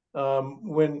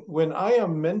 When I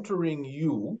am mentoring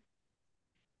you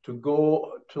to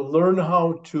go to learn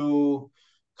how to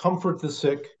comfort the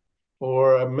sick,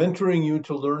 or I'm mentoring you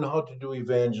to learn how to do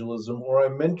evangelism, or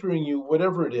I'm mentoring you,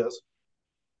 whatever it is,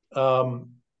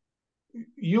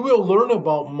 you will learn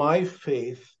about my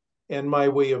faith and my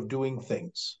way of doing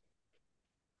things.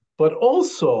 But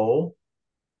also,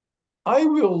 I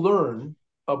will learn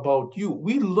about you.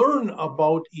 We learn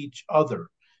about each other,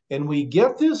 and we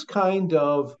get this kind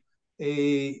of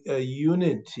a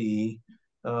unity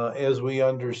as we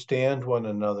understand one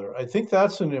another. I think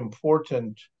that's an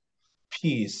important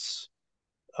piece.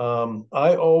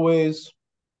 I always,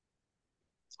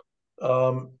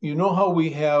 you know how we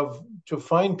have to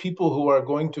find people who are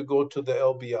going to go to the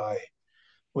LBI.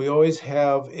 We always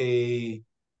have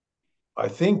I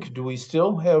think, do we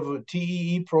still have a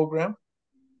TEE program?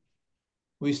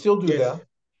 We still do that.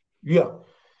 Yeah.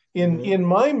 In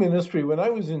my ministry, when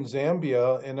I was in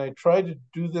Zambia, and I tried to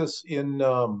do this in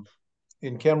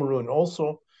Cameroon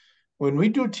also, when we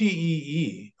do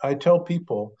TEE, I tell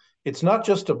people it's not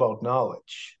just about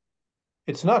knowledge.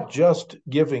 It's not just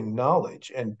giving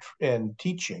knowledge and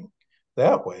teaching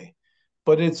that way,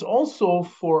 but it's also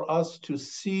for us to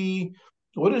see,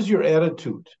 what is your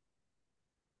attitude?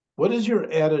 What is your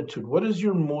attitude? What is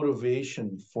your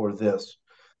motivation for this?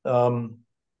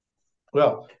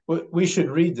 Well, we should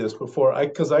read this before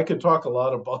because I could talk a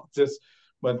lot about this,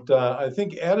 but I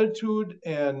think attitude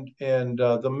and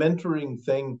the mentoring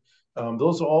thing,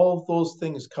 all those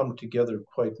things come together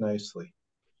quite nicely.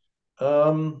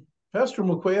 Pastor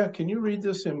Mukwege, can you read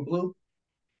this in blue?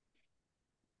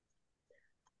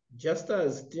 Just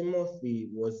as Timothy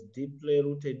was deeply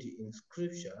rooted in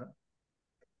Scripture,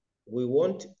 we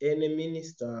want any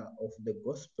minister of the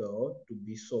gospel to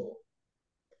be so.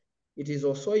 It is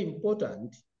also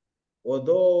important,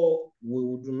 although we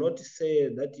would not say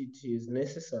that it is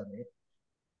necessary,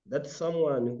 that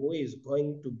someone who is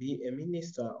going to be a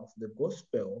minister of the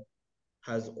gospel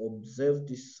has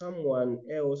observed someone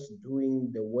else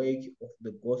doing the work of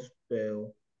the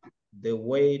gospel the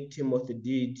way Timothy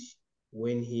did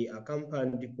when he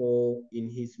accompanied Paul in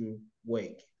his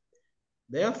work.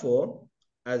 Therefore,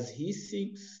 as he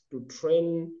seeks to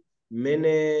train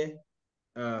many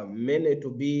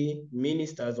to be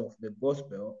ministers of the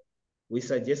gospel, we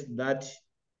suggest that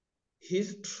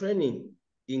his training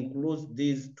includes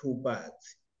these two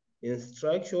parts: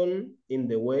 instruction in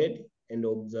the word and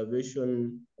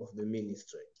observation of the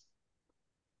ministry.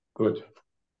 Good.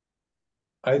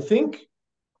 I think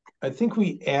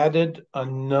we added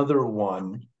another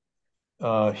one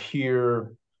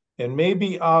here, and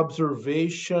maybe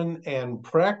observation and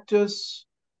practice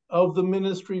of the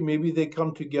ministry. Maybe they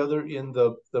come together in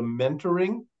the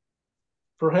mentoring,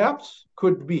 perhaps,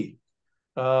 could be.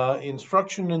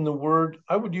 Instruction in the word,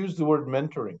 I would use the word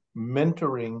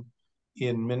mentoring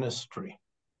in ministry.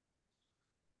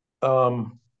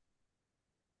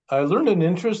 I learned an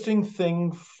interesting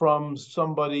thing from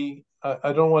somebody.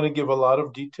 I don't want to give a lot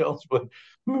of details, but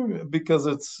because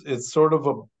it's sort of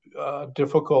a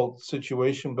difficult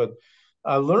situation, but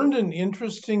I learned an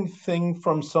interesting thing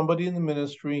from somebody in the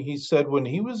ministry. He said when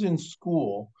he was in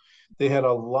school, they had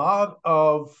a lot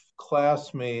of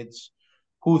classmates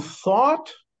who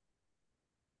thought,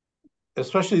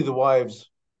 especially the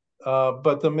wives,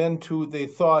 but the men too, they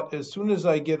thought, as soon as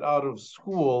I get out of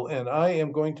school and I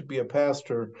am going to be a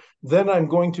pastor, then I'm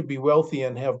going to be wealthy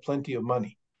and have plenty of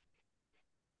money.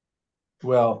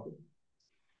 Well,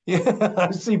 yeah, I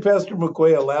see Pastor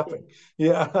McQuay laughing.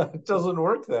 Yeah, it doesn't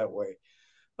work that way.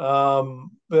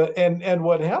 And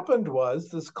what happened was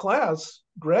this class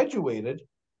graduated,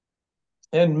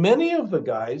 and many of the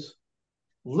guys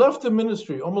left the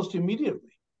ministry almost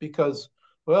immediately because,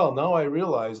 well, now I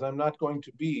realize I'm not going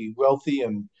to be wealthy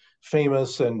and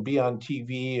famous and be on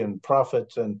TV and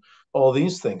profit and all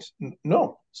these things.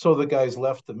 No. So the guys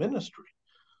left the ministry.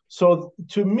 So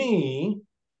to me,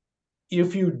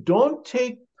 if you don't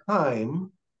take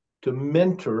time to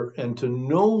mentor and to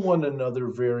know one another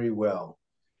very well,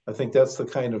 I think that's the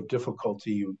kind of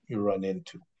difficulty you run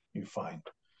into, you find.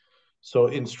 So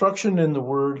instruction in the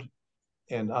word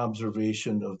and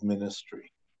observation of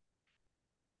ministry.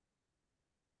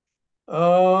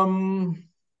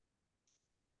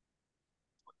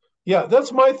 Yeah,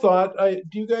 that's my thought.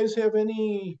 Do you guys have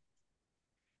any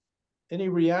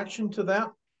reaction to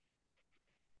that?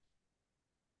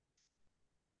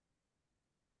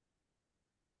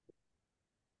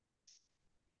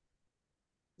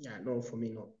 Yeah, no, for me,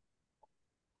 no.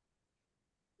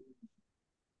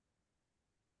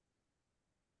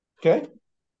 Okay,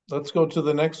 let's go to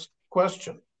the next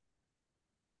question.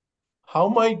 How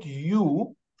might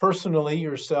you, personally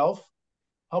yourself,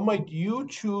 how might you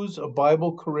choose a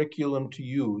Bible curriculum to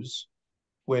use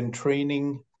when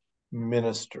training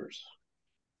ministers?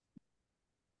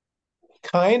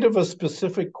 Kind of a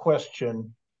specific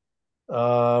question.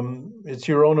 It's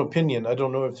your own opinion. I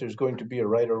don't know if there's going to be a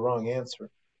right or wrong answer.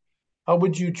 How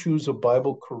would you choose a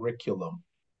Bible curriculum?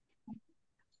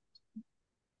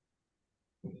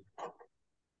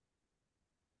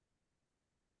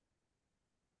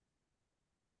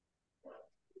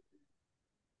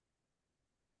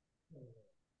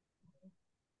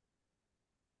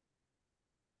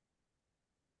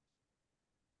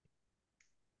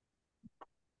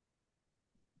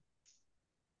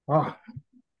 Oh,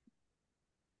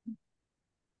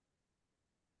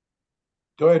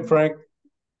 Go ahead, Frank.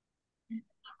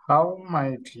 how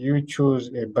might you choose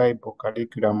a Bible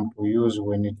curriculum to use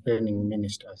when training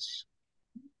ministers?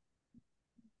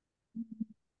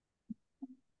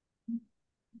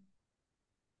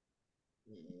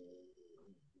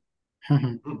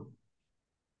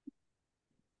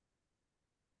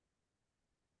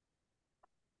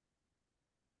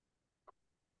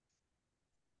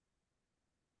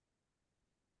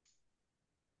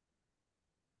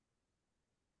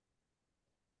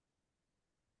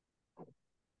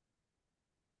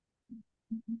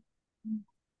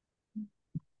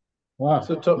 Wow,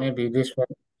 So maybe this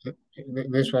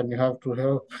one you have to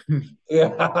help.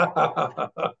 yeah,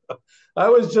 I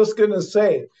was just going to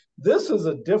say, this is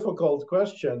a difficult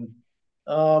question.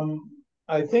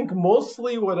 I think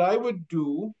mostly what I would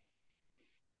do,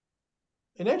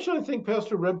 and actually I think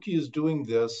Pastor Rebke is doing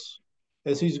this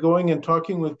as he's going and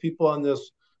talking with people on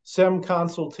this SEM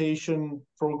consultation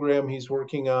program he's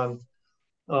working on,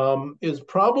 is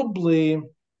probably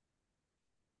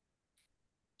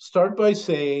start by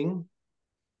saying,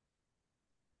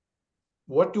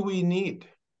 what do we need?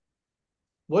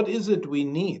 What is it we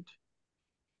need?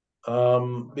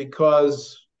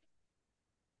 Because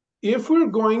if we're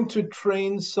going to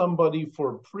train somebody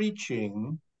for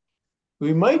preaching,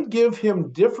 we might give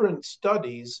him different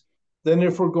studies than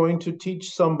if we're going to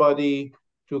teach somebody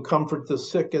to comfort the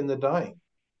sick and the dying.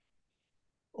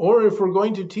 Or if we're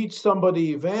going to teach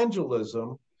somebody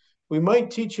evangelism, we might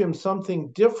teach him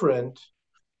something different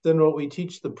than what we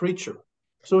teach the preacher.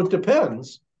 So it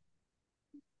depends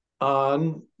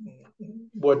on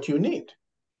what you need.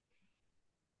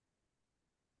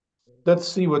 Let's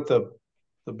see what the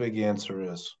big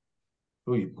answer is.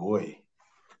 Oh boy.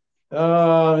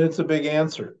 It's a big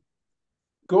answer.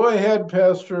 Go ahead,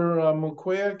 Pastor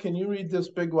Mukwea. Can you read this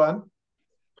big one?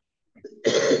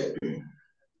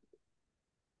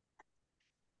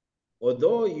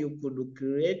 Although you could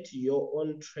create your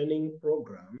own training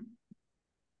program,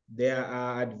 there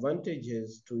are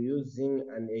advantages to using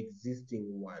an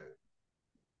existing one.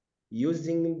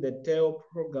 Using the TEL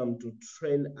program to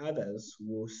train others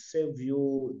will save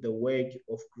you the work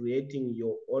of creating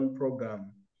your own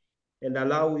program and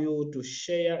allow you to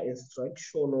share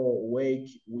instructional work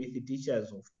with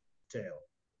teachers of TEL.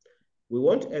 We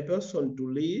want a person to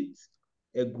lead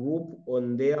a group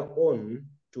on their own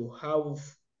to have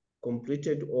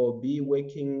completed or be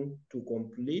working to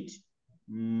complete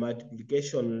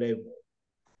multiplication level.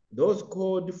 Those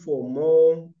called for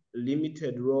more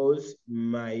limited roles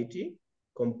might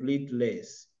complete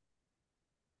less.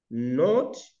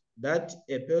 Note that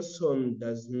a person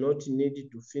does not need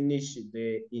to finish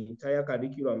the entire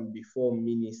curriculum before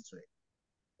ministry.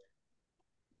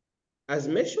 As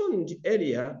mentioned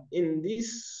earlier, in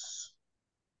this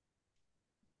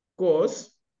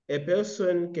course, a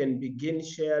person can begin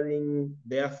sharing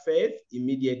their faith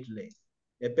immediately.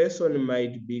 A person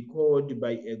might be called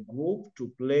by a group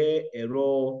to play a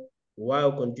role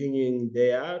while continuing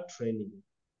their training.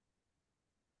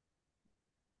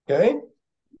 Okay.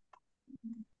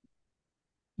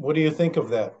 What do you think of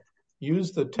that?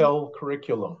 Use the TEL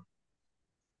curriculum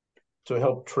to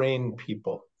help train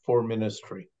people for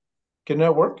ministry. Can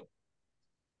that work?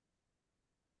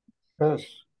 Yes.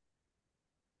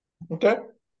 Okay.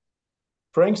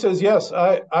 Frank says yes.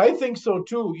 I think so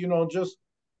too. You know, just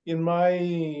in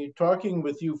my talking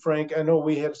with you, Frank, I know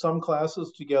we had some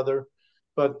classes together,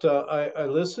 but I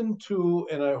listened to,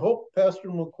 and I hope Pastor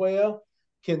Mukwea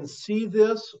can see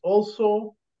this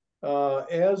also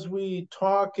as we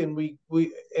talk, and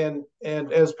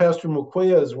and as Pastor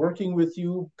Mukwea is working with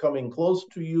you, coming close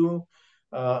to you,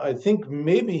 I think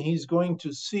maybe he's going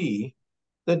to see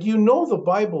that you know the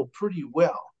Bible pretty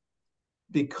well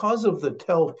because of the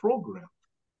TEL program.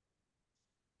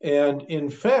 And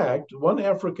in fact, One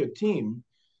Africa team,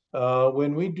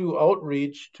 when we do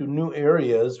outreach to new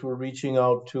areas, we're reaching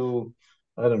out to,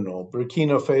 I don't know,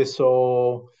 Burkina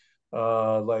Faso,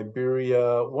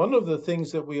 Liberia. One of the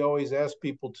things that we always ask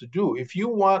people to do, if you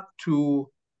want to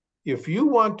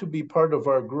be part of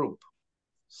our group,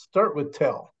 start with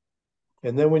TEL.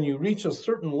 And then when you reach a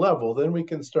certain level, then we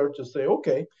can start to say,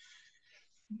 okay,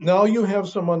 now you have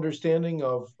some understanding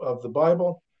of the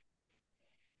Bible.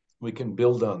 We can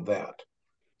build on that.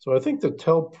 So I think the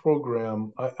TEL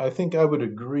program, I think I would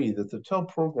agree that the TEL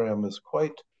program is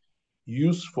quite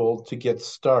useful to get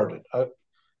started.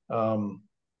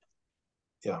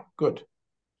 Yeah, good.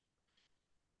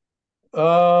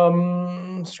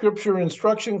 Scripture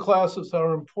instruction classes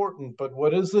are important, but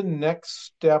what is the next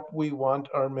step we want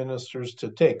our ministers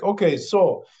to take? Okay,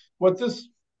 so what this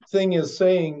thing is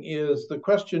saying is, the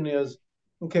question is,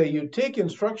 okay, you take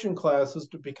instruction classes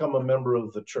to become a member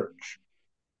of the church.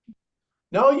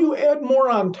 Now you add more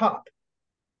on top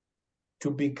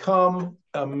to become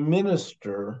a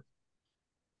minister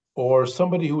or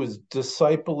somebody who is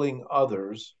discipling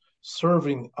others,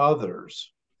 serving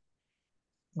others.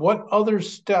 What other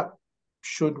step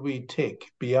should we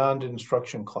take beyond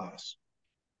instruction class?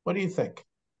 What do you think?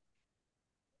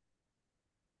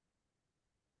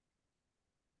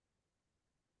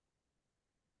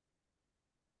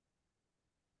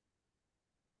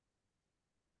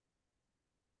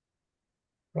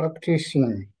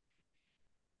 Practicing.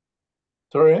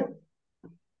 Sorry?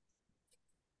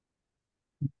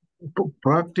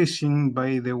 Practicing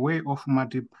by the way of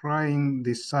multiplying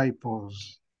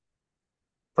disciples.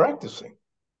 Practicing.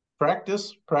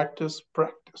 Practice, practice,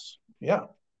 practice. Yeah.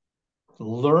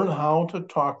 Learn how to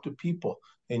talk to people,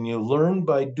 and you learn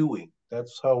by doing.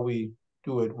 That's how we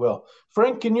do it well.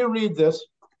 Frank, can you read this?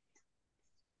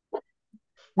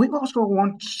 We also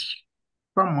want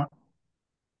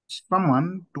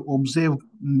someone to observe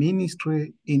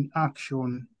ministry in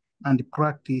action and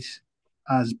practice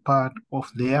as part of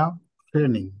their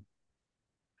training.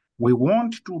 We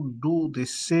want to do the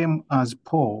same as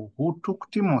Paul, who took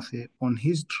Timothy on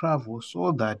his travel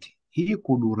so that he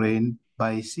could learn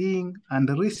by seeing and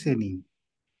listening.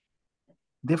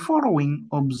 The following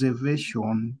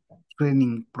observation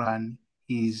training plan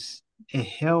is a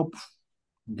helpful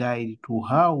guide to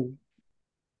how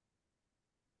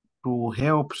to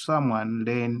help someone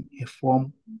learn a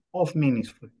form of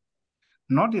ministry.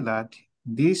 Note that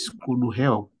this could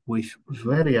help with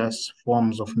various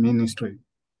forms of ministry: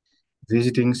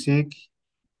 visiting sick,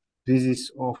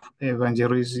 visits of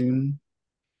evangelism,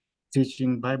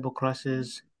 teaching Bible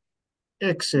classes,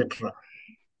 etc.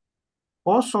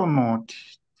 Also note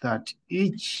that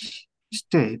each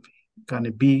step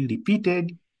can be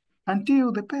repeated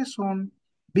until the person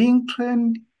being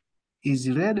trained is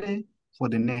ready for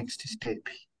the next step.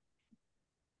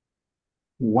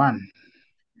 1.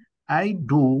 I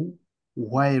do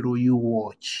while you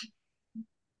watch.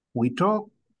 We talk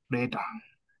later.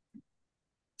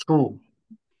 2.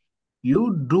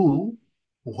 You do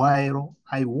while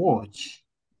I watch.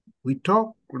 We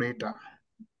talk later.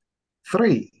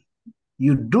 3.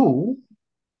 You do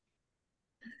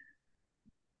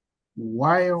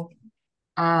while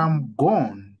I'm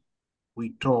gone.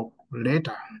 We talk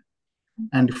later.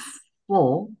 And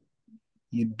 4.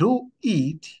 You do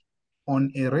it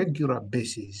on a regular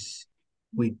basis.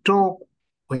 We talk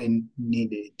when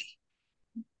needed.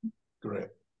 Great.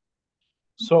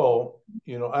 So,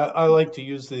 I like to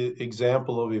use the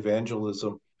example of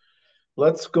evangelism.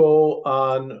 Let's go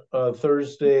on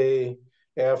Thursday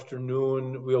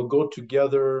afternoon. We'll go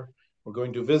together. We're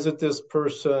going to visit this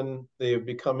person. They have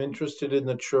become interested in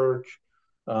the church,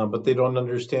 but they don't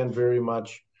understand very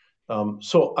much.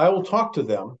 So I will talk to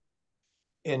them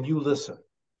and you listen.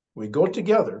 We go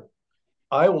together.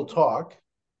 I will talk,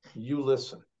 you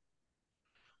listen.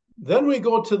 Then we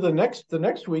go to the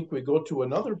next week, we go to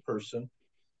another person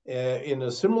in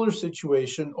a similar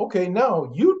situation. Okay,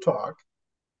 now you talk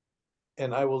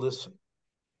and I will listen.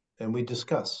 And we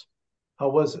discuss. How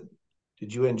was it?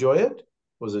 Did you enjoy it?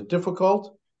 Was it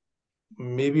difficult?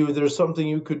 Maybe there's something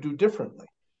you could do differently.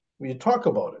 We talk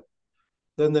about it.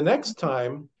 Then the next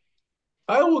time,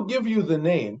 I will give you the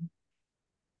name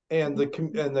and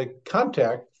the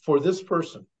contact for this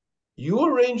person. You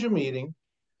arrange a meeting,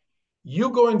 you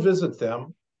go and visit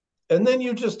them, and then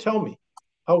you just tell me,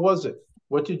 how was it?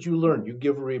 What did you learn? You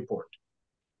give a report.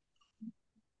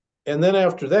 And then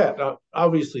after that,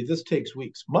 obviously this takes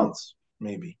weeks, months,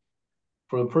 maybe,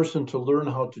 for the person to learn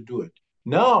how to do it.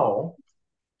 Now,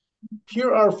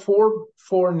 here are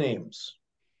four names.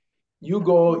 You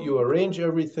go, you arrange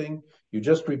everything, you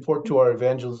just report to our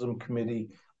evangelism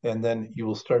committee, and then you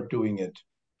will start doing it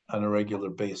on a regular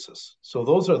basis. So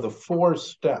those are the 4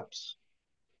 steps.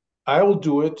 I will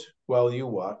do it while you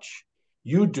watch.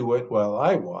 You do it while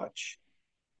I watch.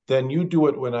 Then you do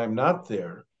it when I'm not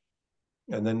there.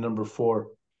 And then number 4,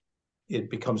 it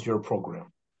becomes your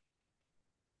program.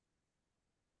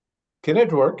 Can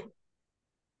it work?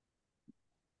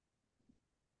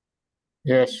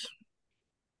 Yes.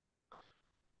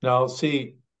 Now,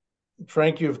 see,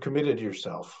 Frank, you've committed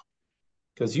yourself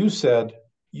because you said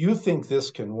you think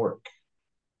this can work.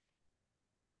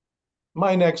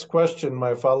 My next question,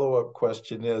 my follow-up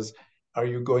question is, are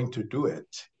you going to do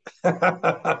it?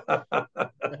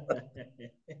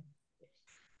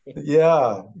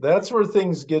 Yeah, that's where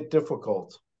things get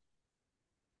difficult.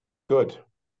 Good.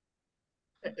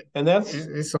 And that's...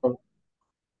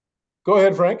 Go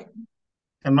ahead, Frank.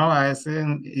 No, I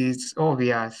think it's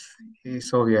obvious.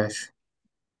 It's obvious.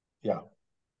 Yeah.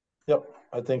 Yep,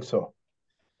 I think so.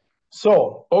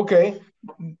 So, okay.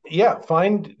 Yeah,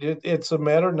 it's a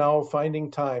matter now of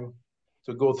finding time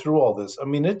to go through all this. I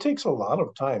mean, it takes a lot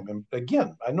of time. And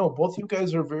again, I know both you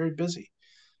guys are very busy.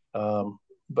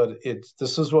 But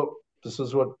this is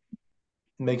what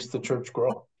makes the church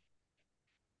grow.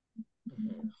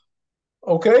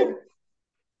 Okay.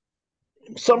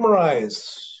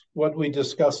 Summarize what we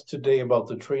discussed today about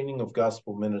the training of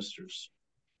gospel ministers.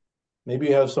 Maybe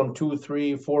you have some 2,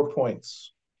 3, 4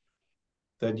 points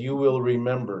that you will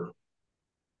remember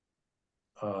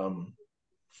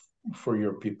for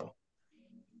your people.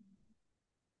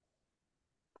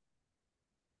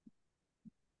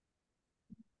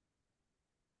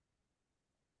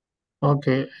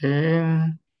 Okay.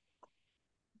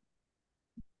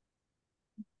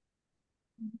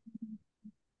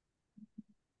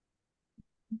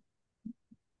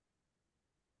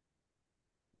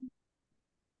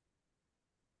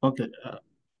 Okay.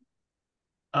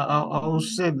 I'll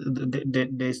say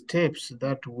the steps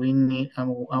that we need.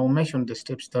 I'll mention the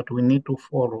steps that we need to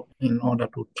follow in order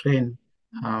to train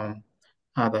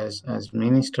others as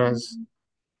ministers.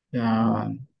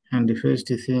 And the first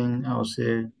thing I'll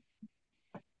say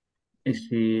is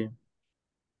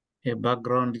a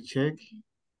background check.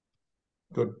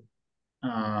 Good.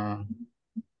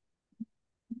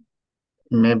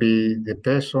 Maybe the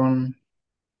person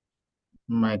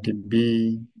might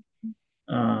be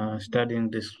studying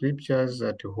the scriptures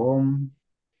at home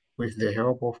with the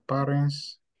help of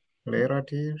parents,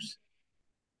 relatives.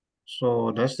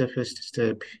 So that's the first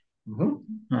step.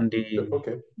 And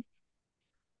Okay.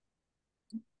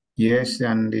 yes,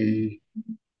 and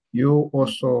you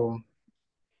also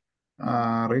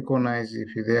recognize if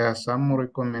there are some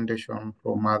recommendation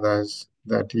from others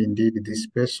that indeed this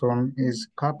person is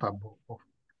capable of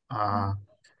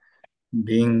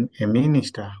being a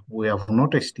minister. We have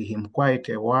noticed him quite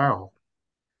a while,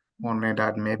 only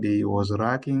that maybe he was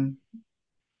lacking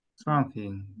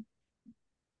something,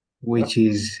 which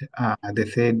is the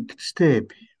third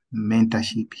step,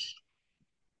 mentorship.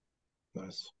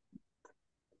 Nice.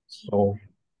 So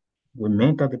we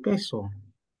mentor the person,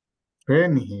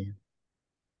 train him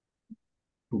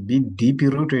to be deeply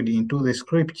rooted into the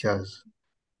scriptures.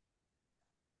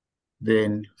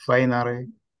 Then finally,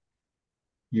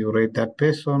 you read that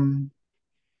person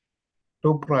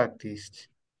to practice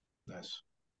Nice.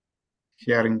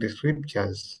 sharing the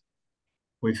scriptures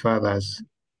with others.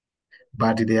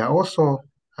 But there are also,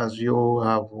 as you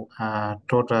have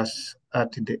taught us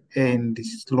at the end,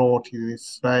 the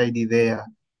slide there,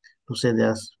 to say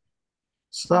there's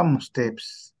some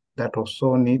steps that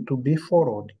also need to be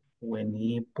followed when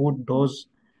he put those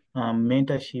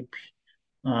mentorship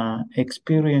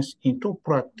experience into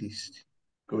practice.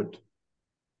 Good.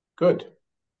 Good.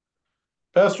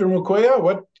 Pastor Mukoya,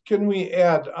 what can we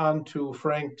add on to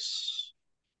Frank's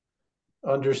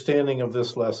understanding of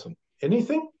this lesson?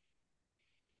 Anything?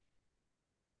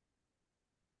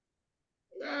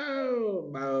 Oh,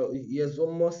 well, he has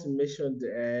almost mentioned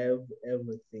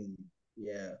everything.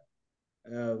 Yeah.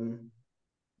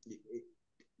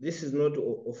 This is not,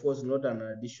 of course, not an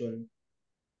addition,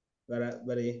 but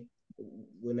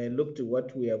when I looked at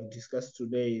what we have discussed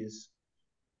today is,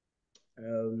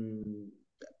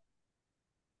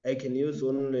 I can use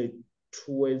only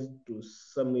two ways to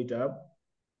sum it up.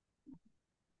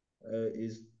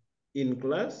 Is in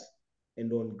class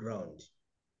and on ground.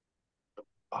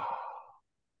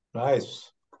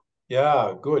 Nice.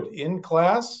 Yeah, good. In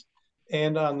class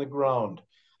and on the ground.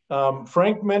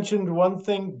 Frank mentioned one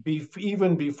thing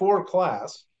even before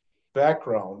class,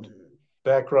 background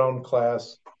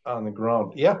class on the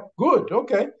ground. Yeah, good.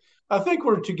 Okay. I think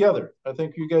we're together. I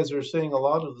think you guys are saying a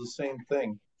lot of the same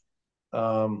thing.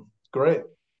 Great.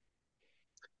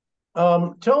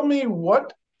 Tell me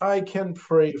what I can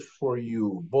pray for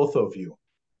you, both of you.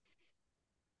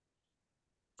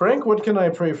 Frank, what can I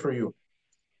pray for you?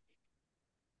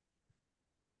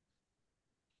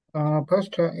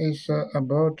 Pastor, is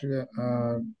about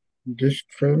this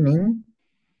training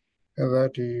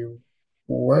that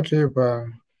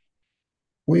whatever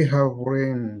we have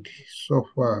learned so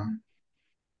far,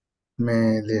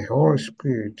 may the Holy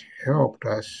Spirit help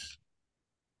us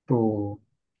to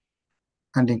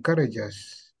and encourage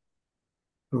us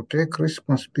to take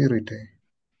responsibility,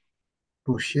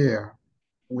 to share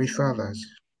with others,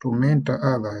 to mentor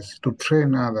others, to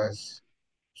train others,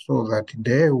 so that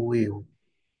they will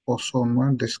also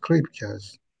know the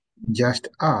scriptures, just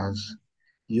as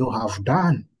you have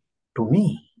done to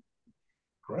me.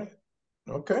 Great.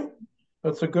 Okay.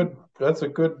 That's a good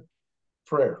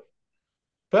prayer.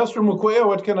 Pastor Mukwea,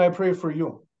 what can I pray for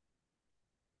you?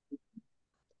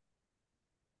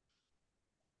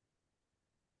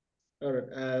 All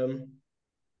right.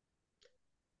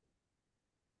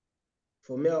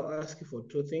 For me, I'll ask you for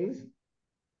two things.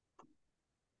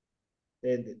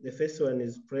 The first one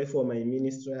is pray for my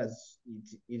ministry as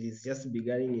it is just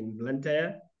beginning in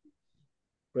Blantyre.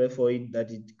 Pray for it that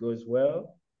it goes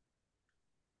well.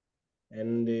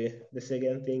 And the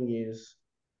second thing is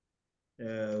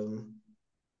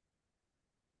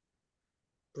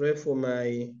pray for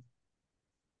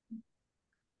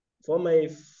my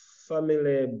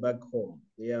family back home.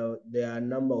 There are a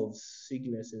number of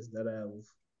sicknesses that I've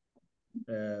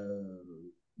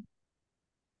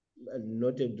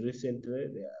noted recently.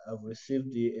 I've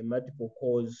received a multiple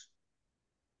calls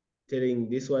telling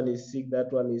this one is sick,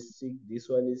 that one is sick, this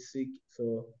one is sick.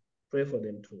 So pray for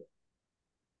them too.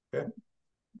 Okay,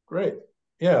 great.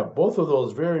 Yeah, both of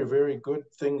those very, very good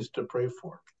things to pray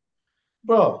for.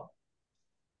 Well,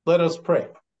 let us pray.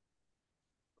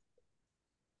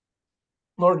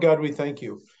 Lord God, we thank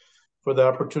you for the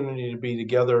opportunity to be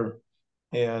together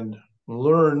and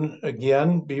learn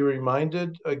again, be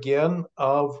reminded again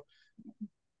of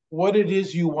what it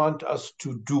is you want us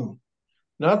to do,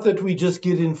 Not that we just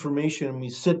get information and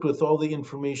we sit with all the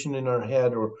information in our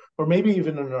head or maybe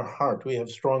even in our heart. We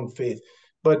have strong faith,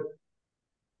 but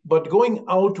going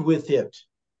out with it.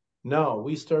 Now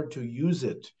we start to use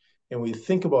it and we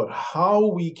think about how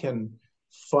we can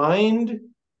find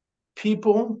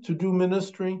people to do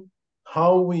ministry,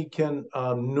 how we can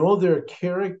know their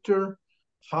character,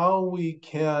 how we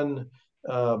can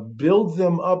build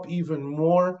them up even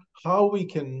more, how we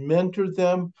can mentor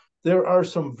them. There are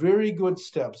some very good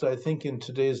steps, I think, in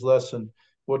today's lesson,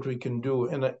 what we can do.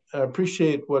 And I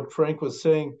appreciate what Frank was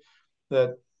saying,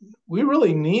 that we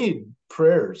really need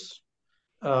prayers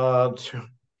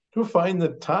to find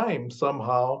the time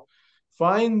somehow,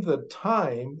 find the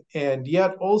time, and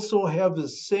yet also have the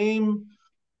same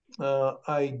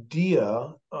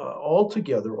idea all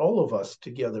together, all of us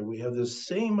together. We have the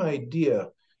same idea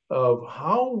of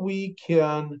how we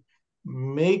can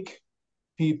make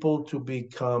people to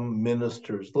become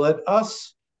ministers. Let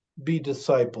us be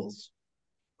disciples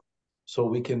so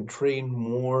we can train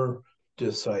more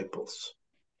disciples.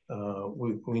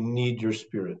 We need your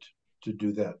Spirit to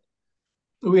do that.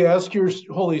 We ask your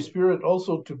Holy Spirit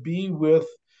also to be with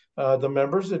the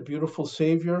members at Beautiful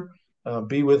Savior,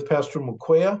 be with Pastor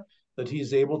Mukwea, that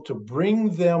he's able to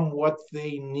bring them what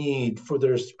they need for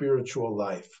their spiritual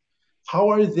life. How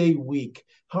are they weak?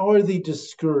 How are they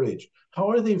discouraged? How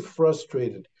are they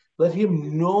frustrated? Let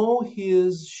him know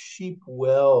his sheep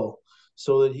well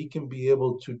so that he can be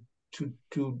able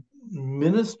to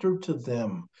minister to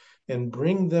them and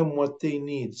bring them what they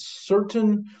need.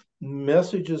 Certain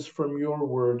messages from your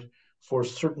word for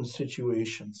certain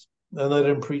situations, and let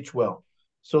him preach well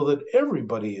so that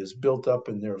everybody is built up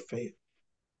in their faith.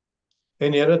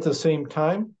 And yet at the same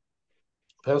time,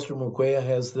 Pastor Mukwea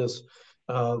has this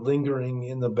lingering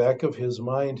in the back of his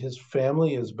mind. His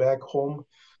family is back home.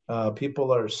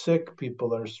 People are sick.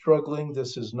 People are struggling.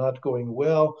 This is not going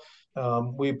well.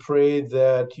 We pray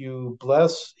that you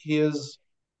bless his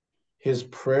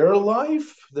prayer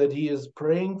life, that he is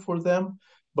praying for them,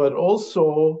 but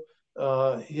also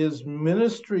his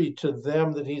ministry to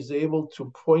them, that he's able to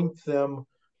point them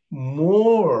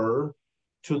more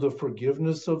to the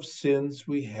forgiveness of sins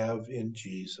we have in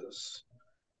Jesus.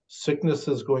 Sickness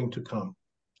is going to come.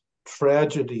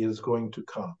 Tragedy is going to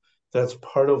come. That's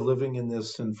part of living in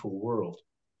this sinful world.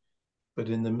 But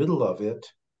in the middle of it,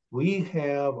 we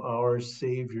have our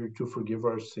Savior to forgive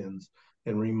our sins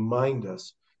and remind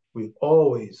us we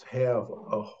always have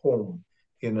a home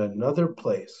in another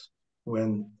place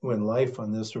when life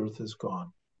on this earth is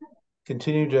gone.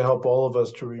 Continue to help all of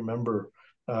us to remember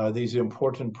these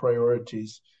important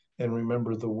priorities and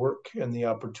remember the work and the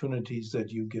opportunities that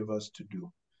you give us to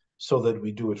do so that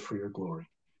we do it for your glory.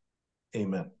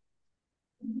 Amen.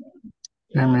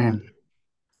 Amen.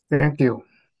 Thank you.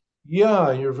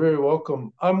 Yeah, you're very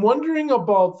welcome. I'm wondering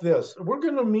about this. We're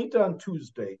going to meet on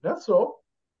Tuesday. That's all.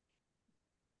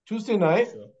 Tuesday night,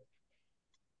 Sure.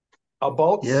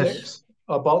 about Yes. 6.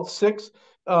 About 6.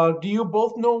 Do you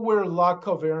both know where La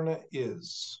Caverna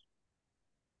is?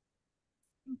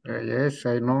 Yes,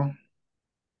 I know.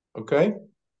 Okay.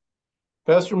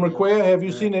 Pastor Mukwea, have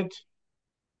you seen it?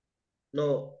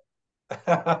 No.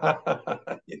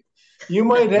 You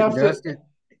might have to. Just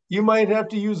You might have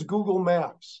to use Google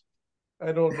Maps.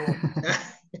 I don't know.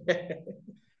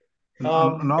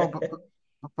 no,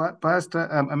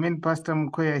 Pastor. I mean, Pastor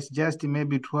Mukwea is just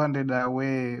maybe 200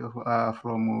 away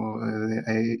from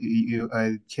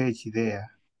a church there.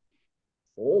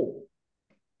 Oh.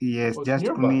 Yes, Oh, it's just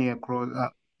nearby. near across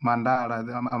Mandala.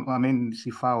 I mean,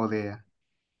 Sifao there.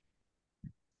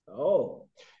 Oh.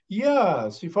 Yeah,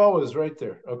 Sifawa is right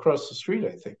there across the street,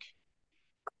 I think.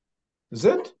 Is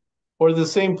it? Or the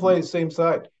same place, same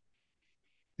side?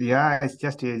 Yeah, it's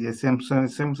just the same.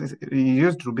 It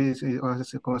used to be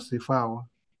called Sifao.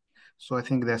 So I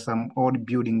think there's some old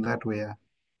building that were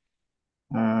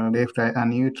left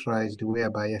unutilized,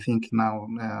 whereby I think now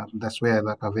that's where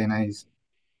the Caverna is.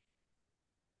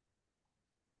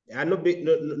 Yeah, no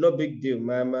big deal.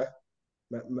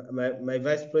 My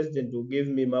vice president will give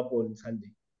me map on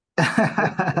Sunday.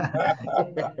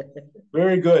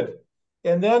 Very good.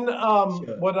 And then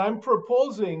Sure. what I'm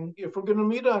proposing, if we're going to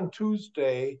meet on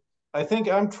Tuesday, I think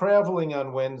I'm traveling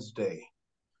on Wednesday.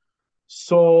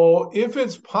 So if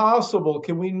it's possible,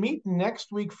 can we meet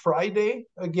next week, Friday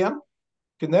again?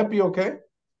 Can that be okay?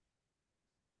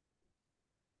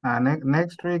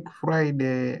 Next week,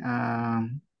 Friday,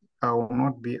 I will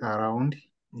not be around.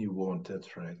 You won't,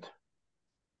 that's right.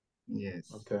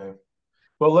 Yes. Okay.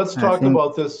 Well, let's I talk think-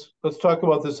 about this. Let's talk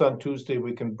about this on Tuesday.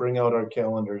 We can bring out our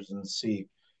calendars and see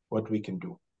what we can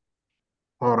do.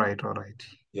 All right, all right.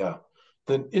 Yeah.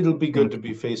 Then it'll be good Thank to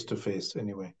be face to face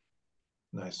anyway.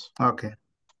 Nice. Okay.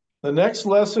 The next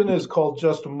lesson is called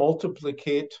Just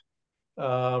Multiplicate,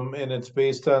 and it's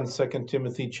based on 2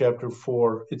 Timothy chapter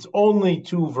 4. It's only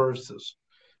 2 verses,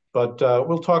 but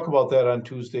we'll talk about that on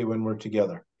Tuesday when we're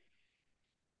together.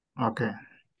 Okay.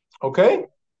 Okay?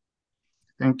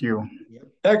 Thank you.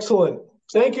 Excellent.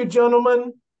 Thank you,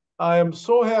 gentlemen. I am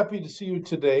so happy to see you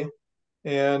today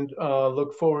and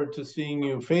look forward to seeing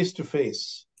you face to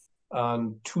face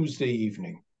on Tuesday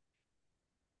evening.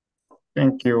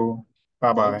 Thank you.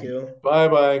 Bye-bye. Thank you.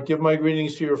 Bye-bye. Give my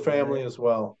greetings to your family as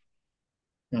well.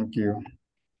 Thank you.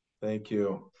 Thank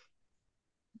you.